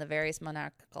inheritance in the various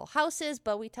monarchical houses,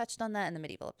 but we touched on that in the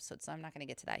medieval episode, so I'm not going to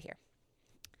get to that here.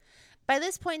 By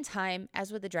this point in time,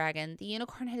 as with the dragon, the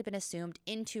unicorn had been assumed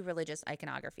into religious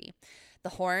iconography. The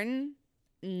horn,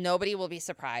 nobody will be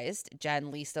surprised, Jen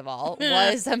least of all,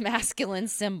 was a masculine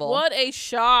symbol. What a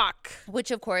shock. Which,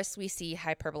 of course, we see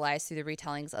hyperbolized through the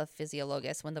retellings of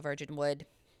Physiologus when the Virgin would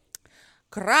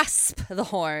grasp the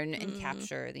horn and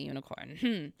capture the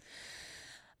unicorn.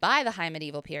 By the High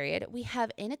Medieval period, we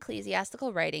have in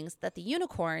ecclesiastical writings that the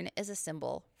unicorn is a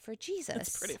symbol for Jesus.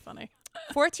 That's pretty funny.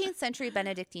 14th century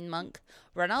Benedictine monk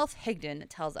Ranulph Higden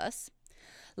tells us,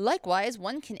 likewise,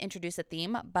 one can introduce a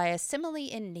theme by a simile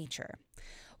in nature.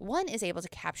 One is able to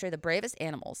capture the bravest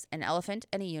animals, an elephant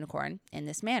and a unicorn, in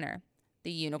this manner.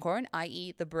 The unicorn,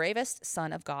 i.e. the bravest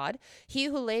son of God, he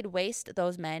who laid waste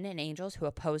those men and angels who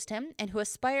opposed him, and who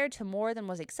aspired to more than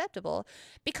was acceptable,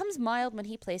 becomes mild when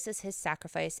he places his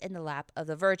sacrifice in the lap of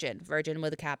the Virgin, Virgin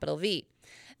with a capital V.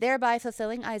 Thereby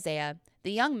fulfilling Isaiah,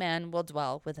 the young man will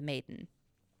dwell with a maiden.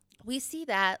 We see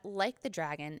that, like the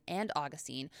dragon and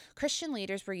Augustine, Christian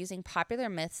leaders were using popular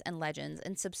myths and legends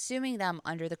and subsuming them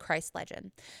under the Christ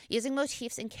legend, using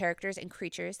motifs and characters and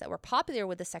creatures that were popular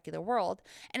with the secular world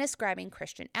and ascribing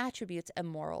Christian attributes and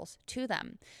morals to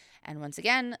them. And once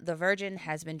again, the Virgin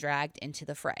has been dragged into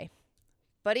the fray.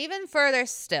 But even further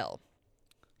still,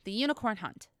 the unicorn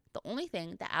hunt. The only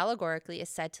thing that allegorically is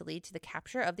said to lead to the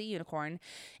capture of the unicorn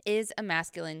is a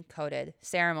masculine-coded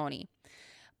ceremony.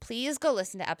 Please go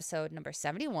listen to episode number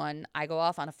 71. I go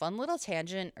off on a fun little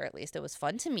tangent, or at least it was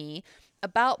fun to me,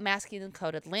 about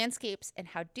masculine-coded landscapes and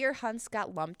how deer hunts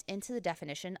got lumped into the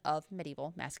definition of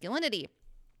medieval masculinity.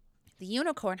 The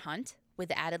unicorn hunt, with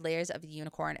the added layers of the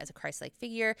unicorn as a Christ-like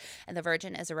figure and the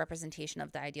Virgin as a representation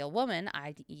of the ideal woman,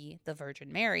 i.e. the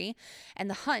Virgin Mary, and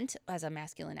the hunt as a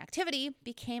masculine activity,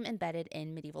 became embedded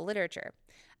in medieval literature.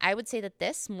 I would say that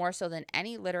this, more so than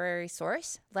any literary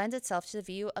source, lends itself to the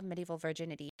view of medieval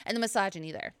virginity and the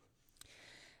misogyny there.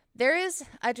 There is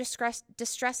a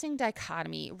distressing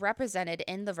dichotomy represented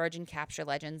in the virgin capture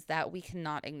legends that we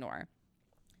cannot ignore.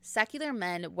 Secular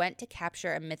men went to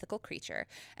capture a mythical creature,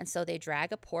 and so they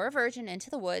drag a poor virgin into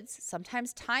the woods,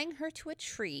 sometimes tying her to a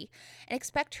tree, and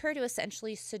expect her to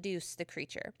essentially seduce the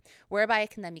creature, whereby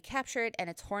it can then be captured and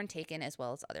its horn taken as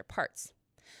well as other parts.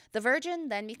 The virgin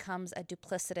then becomes a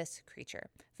duplicitous creature,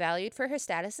 valued for her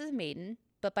status as a maiden,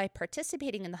 but by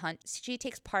participating in the hunt, she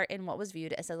takes part in what was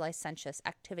viewed as a licentious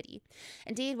activity,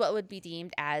 indeed what would be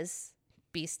deemed as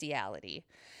bestiality,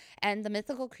 and the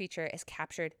mythical creature is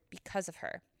captured because of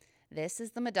her. This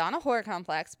is the Madonna horror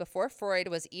complex before Freud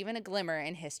was even a glimmer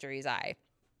in history's eye.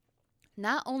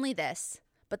 Not only this,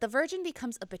 but the virgin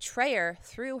becomes a betrayer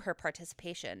through her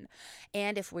participation.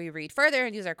 And if we read further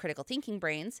and use our critical thinking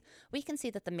brains, we can see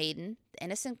that the maiden, the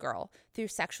innocent girl, through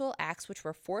sexual acts which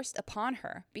were forced upon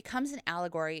her, becomes an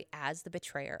allegory as the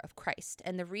betrayer of Christ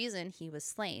and the reason he was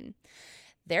slain.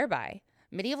 Thereby,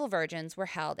 medieval virgins were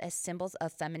held as symbols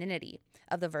of femininity,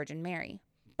 of the Virgin Mary.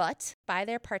 But by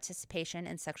their participation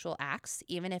in sexual acts,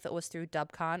 even if it was through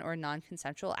dubcon or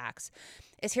non-consensual acts,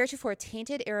 is heretofore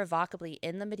tainted irrevocably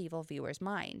in the medieval viewer's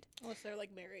mind. Unless they're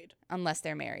married. Unless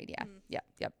they're married, yeah.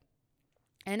 Yep.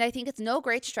 And I think it's no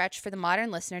great stretch for the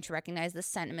modern listener to recognize this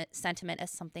sentiment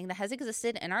as something that has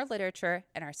existed in our literature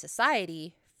and our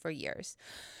society for years.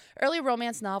 Early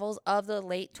romance novels of the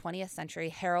late 20th century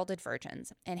heralded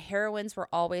virgins, and heroines were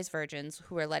always virgins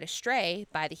who were led astray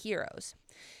by the heroes.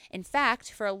 In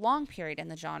fact, for a long period in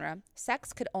the genre,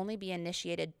 sex could only be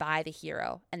initiated by the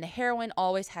hero, and the heroine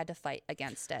always had to fight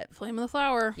against it. Flame of the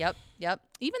flower. Yep.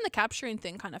 Even the capturing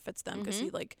thing kind of fits them because he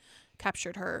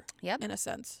captured her in a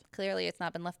sense. Clearly, it's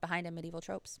not been left behind in medieval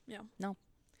tropes. Yeah. No.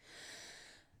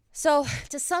 So,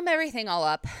 to sum everything all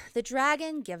up, the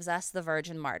dragon gives us the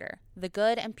virgin martyr, the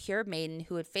good and pure maiden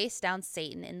who would face down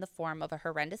Satan in the form of a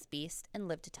horrendous beast and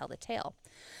live to tell the tale.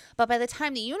 But by the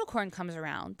time the unicorn comes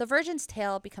around, the virgin's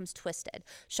tale becomes twisted,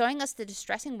 showing us the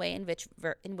distressing way in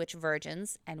which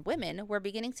virgins and women were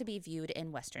beginning to be viewed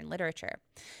in Western literature.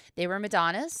 They were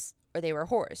Madonnas, or they were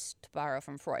whores, to borrow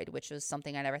from Freud, which was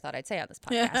something I never thought I'd say on this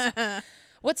podcast.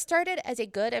 What started as a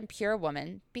good and pure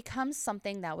woman becomes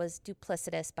something that was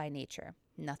duplicitous by nature.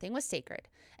 Nothing was sacred.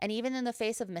 And even in the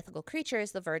face of mythical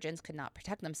creatures, the virgins could not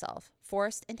protect themselves,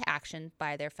 forced into action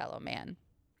by their fellow man.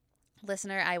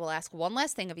 Listener, I will ask one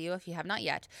last thing of you if you have not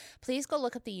yet. Please go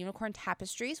look up the Unicorn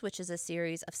Tapestries, which is a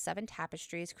series of 7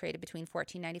 tapestries created between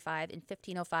 1495 and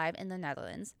 1505 in the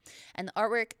Netherlands. And the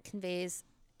artwork conveys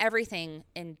everything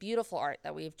in beautiful art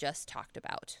that we've just talked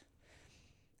about.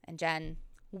 And Jen,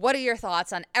 what are your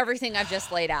thoughts on everything I've just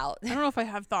laid out? I don't know if I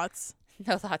have thoughts.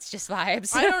 No thoughts, just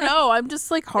vibes. I don't know. I'm just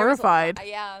horrified.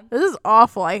 Yeah. This is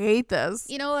awful. I hate this.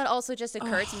 You know what also just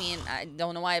occurred to me, and I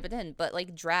don't know why it didn't, but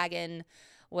dragon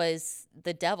was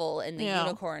the devil and the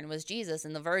unicorn was Jesus,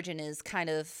 and the virgin is kind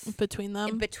of between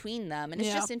them. And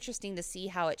it's just interesting to see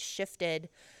how it shifted.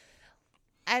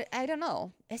 I don't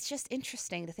know. It's just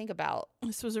interesting to think about.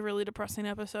 This was a really depressing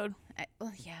episode.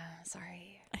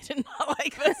 Sorry. I did not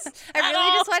like this. I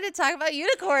really just wanted to talk about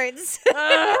unicorns.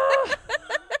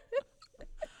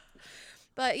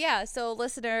 But yeah, so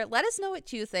listener, let us know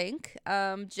what you think.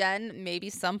 Jen, maybe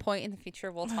some point in the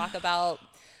future we'll talk about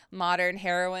modern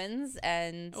heroines,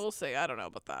 and we'll see. I don't know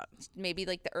about that. Maybe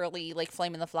the early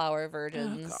Flame in the Flower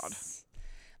virgins. Oh God.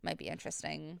 Might be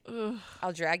interesting. Ugh.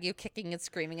 I'll drag you kicking and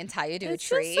screaming and tie you to a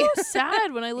tree. It's so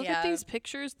sad when I look at these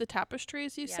pictures, the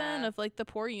tapestries you sent of the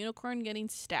poor unicorn getting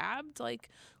stabbed. Leave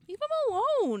them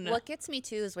alone. What gets me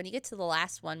too is when you get to the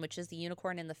last one, which is the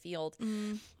unicorn in the field.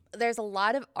 There's a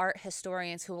lot of art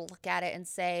historians who will look at it and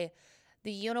say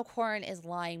the unicorn is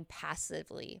lying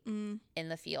passively in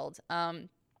the field.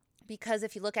 Because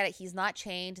if you look at it, he's not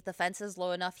chained. The fence is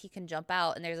low enough he can jump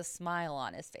out, and there's a smile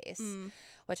on his face,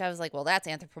 which I was like, well, that's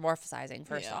anthropomorphizing,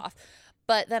 first off.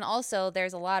 But then also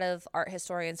there's a lot of art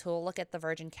historians who will look at the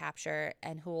virgin capture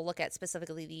and who will look at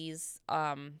specifically these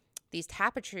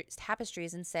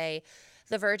tapestries and say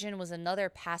the virgin was another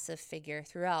passive figure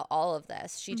throughout all of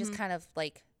this. She just kind of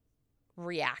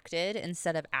reacted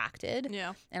instead of acted.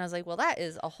 Yeah. And I was like, well, that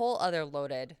is a whole other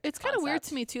loaded It's kind of weird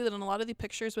to me too that in a lot of the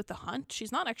pictures with the hunt,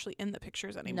 she's not actually in the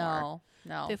pictures anymore.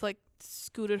 No. They've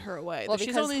scooted her away. Well,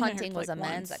 because hunting was a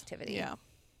men's activity. Yeah.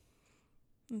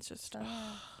 It's just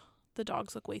the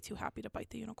dogs look way too happy to bite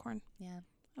the unicorn. Yeah.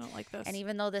 I don't like this. And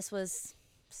even though this was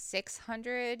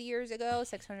 600 years ago,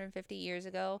 650 years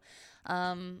ago,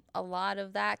 a lot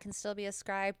of that can still be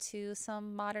ascribed to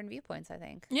some modern viewpoints, I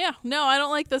think. Yeah. No, I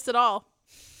don't like this at all.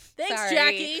 Thanks, Sorry.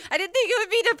 Jackie. I didn't think it would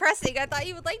be depressing. I thought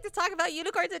you would like to talk about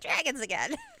unicorns and dragons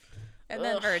again. And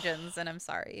then virgins, and I'm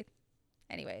sorry.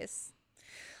 Anyways.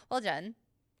 Well, Jen,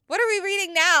 what are we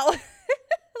reading now?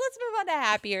 Let's move on to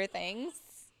happier things.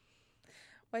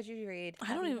 What'd you read?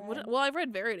 I don't even. I've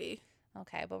read Verity.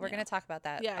 Okay, but we're going to talk about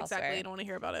that. Yeah, elsewhere. Exactly. You don't want to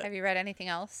hear about it. Have you read anything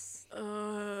else? Did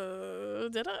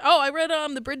I? Oh, I read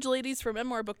The Bridge Ladies for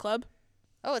Memoir Book Club.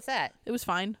 Oh, what's that? It was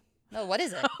fine. Oh, what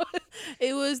is it?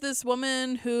 It was this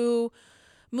woman who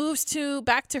moves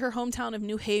back to her hometown of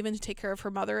New Haven to take care of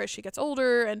her mother as she gets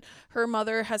older, and her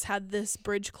mother has had this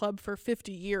bridge club for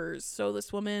 50 years. So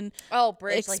this woman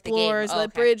bridge explores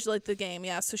like the game. Bridge like the game.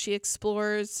 Yeah, so she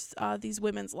explores these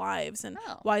women's lives and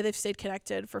why they've stayed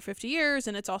connected for 50 years,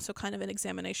 and it's also kind of an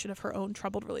examination of her own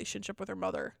troubled relationship with her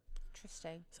mother.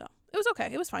 Interesting. So it was okay.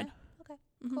 It was fine. Yeah. Okay.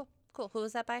 Mm-hmm. Cool. Who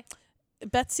was that by?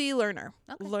 Betsy Lerner.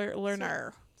 Okay.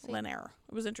 Lerner.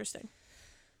 It was interesting.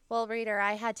 Well, reader,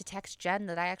 I had to text Jen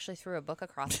that I actually threw a book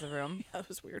across the room. That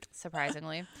was weird.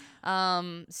 Surprisingly.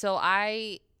 So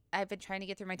I've been trying to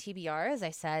get through my TBR, as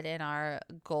I said in our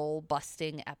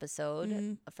goal-busting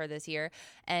episode for this year.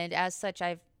 And as such,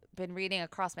 I've been reading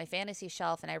across my fantasy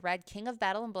shelf, and I read King of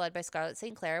Battle and Blood by Scarlett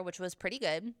St. Clair, which was pretty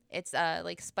good. It's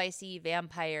like spicy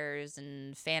vampires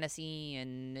and fantasy,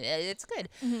 and it's good.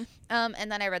 Mm-hmm. And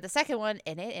then I read the second one,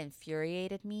 and it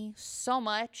infuriated me so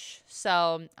much.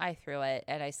 So I threw it,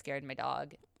 and I scared my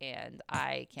dog, and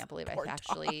I can't believe I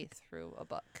actually threw a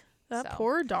book. That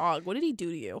poor dog. What did he do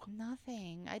to you?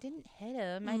 Nothing. I didn't hit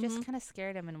him. I just kind of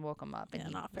scared him and woke him up, and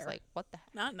he was like, what the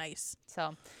heck? Not nice.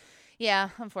 So... yeah,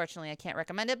 unfortunately, I can't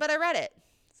recommend it, but I read it.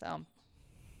 So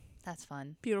that's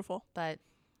fun. Beautiful. But,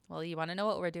 well, you want to know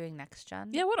what we're doing next, Jen?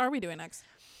 Yeah, what are we doing next?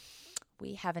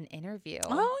 We have an interview.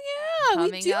 Oh, yeah,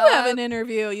 we do have an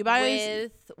interview. You guys.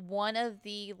 With one of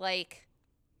the,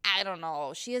 I don't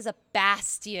know, she is a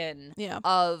bastion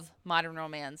of modern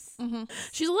romance. Mm-hmm.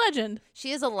 She's a legend. She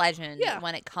is a legend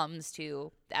when it comes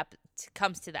to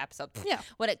the episode. Yeah.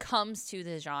 When it comes to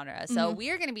the genre. So we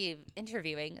are going to be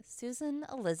interviewing Susan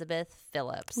Elizabeth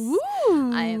Phillips.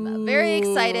 Ooh. I'm very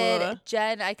excited.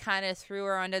 Jen, I kind of threw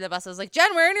her under the bus. I was like,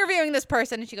 Jen, we're interviewing this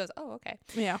person. And she goes, oh, okay.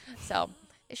 Yeah. So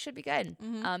it should be good.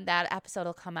 Mm-hmm. That episode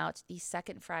will come out the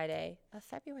second Friday of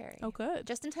February. Oh, good.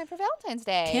 Just in time for Valentine's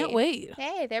Day. Can't wait.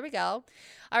 Hey, there we go.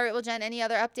 All right. Well, Jen, any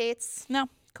other updates? No.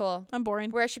 Cool. I'm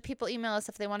boring. Where should people email us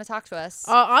if they want to talk to us?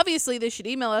 Obviously, they should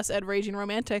email us at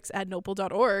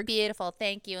ragingromantics@nopal.org. Beautiful.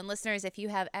 Thank you. And listeners, if you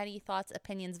have any thoughts,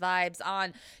 opinions, vibes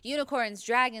on unicorns,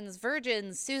 dragons,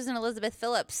 virgins, Susan Elizabeth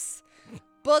Phillips,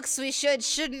 books we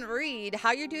shouldn't read,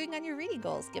 how you're doing on your reading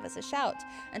goals, give us a shout.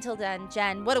 Until then,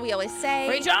 Jen, what do we always say?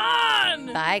 Rage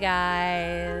on! Bye,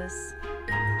 guys.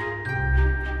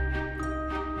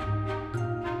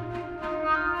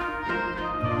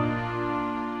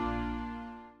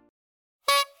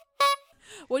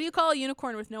 What do you call a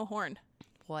unicorn with no horn?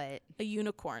 What? A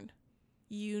unicorn.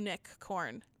 Eunuch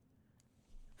corn.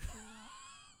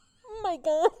 Oh my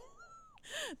God.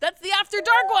 That's the After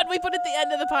Dark one we put at the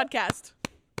end of the podcast.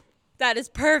 That is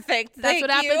perfect. That's what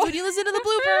happens when you listen to the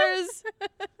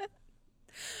bloopers.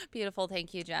 Beautiful.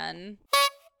 Thank you, Jen.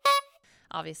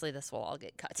 Obviously, this will all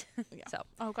get cut. Yeah. So.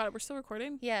 Oh, God. We're still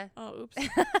recording? Yeah. Oh, oops.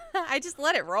 I just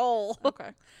let it roll.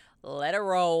 Okay. Let it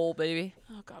roll, baby.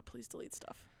 Oh, God. Please delete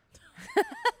stuff.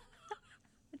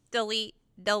 delete.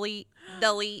 I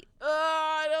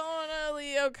don't want to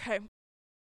leave. Okay.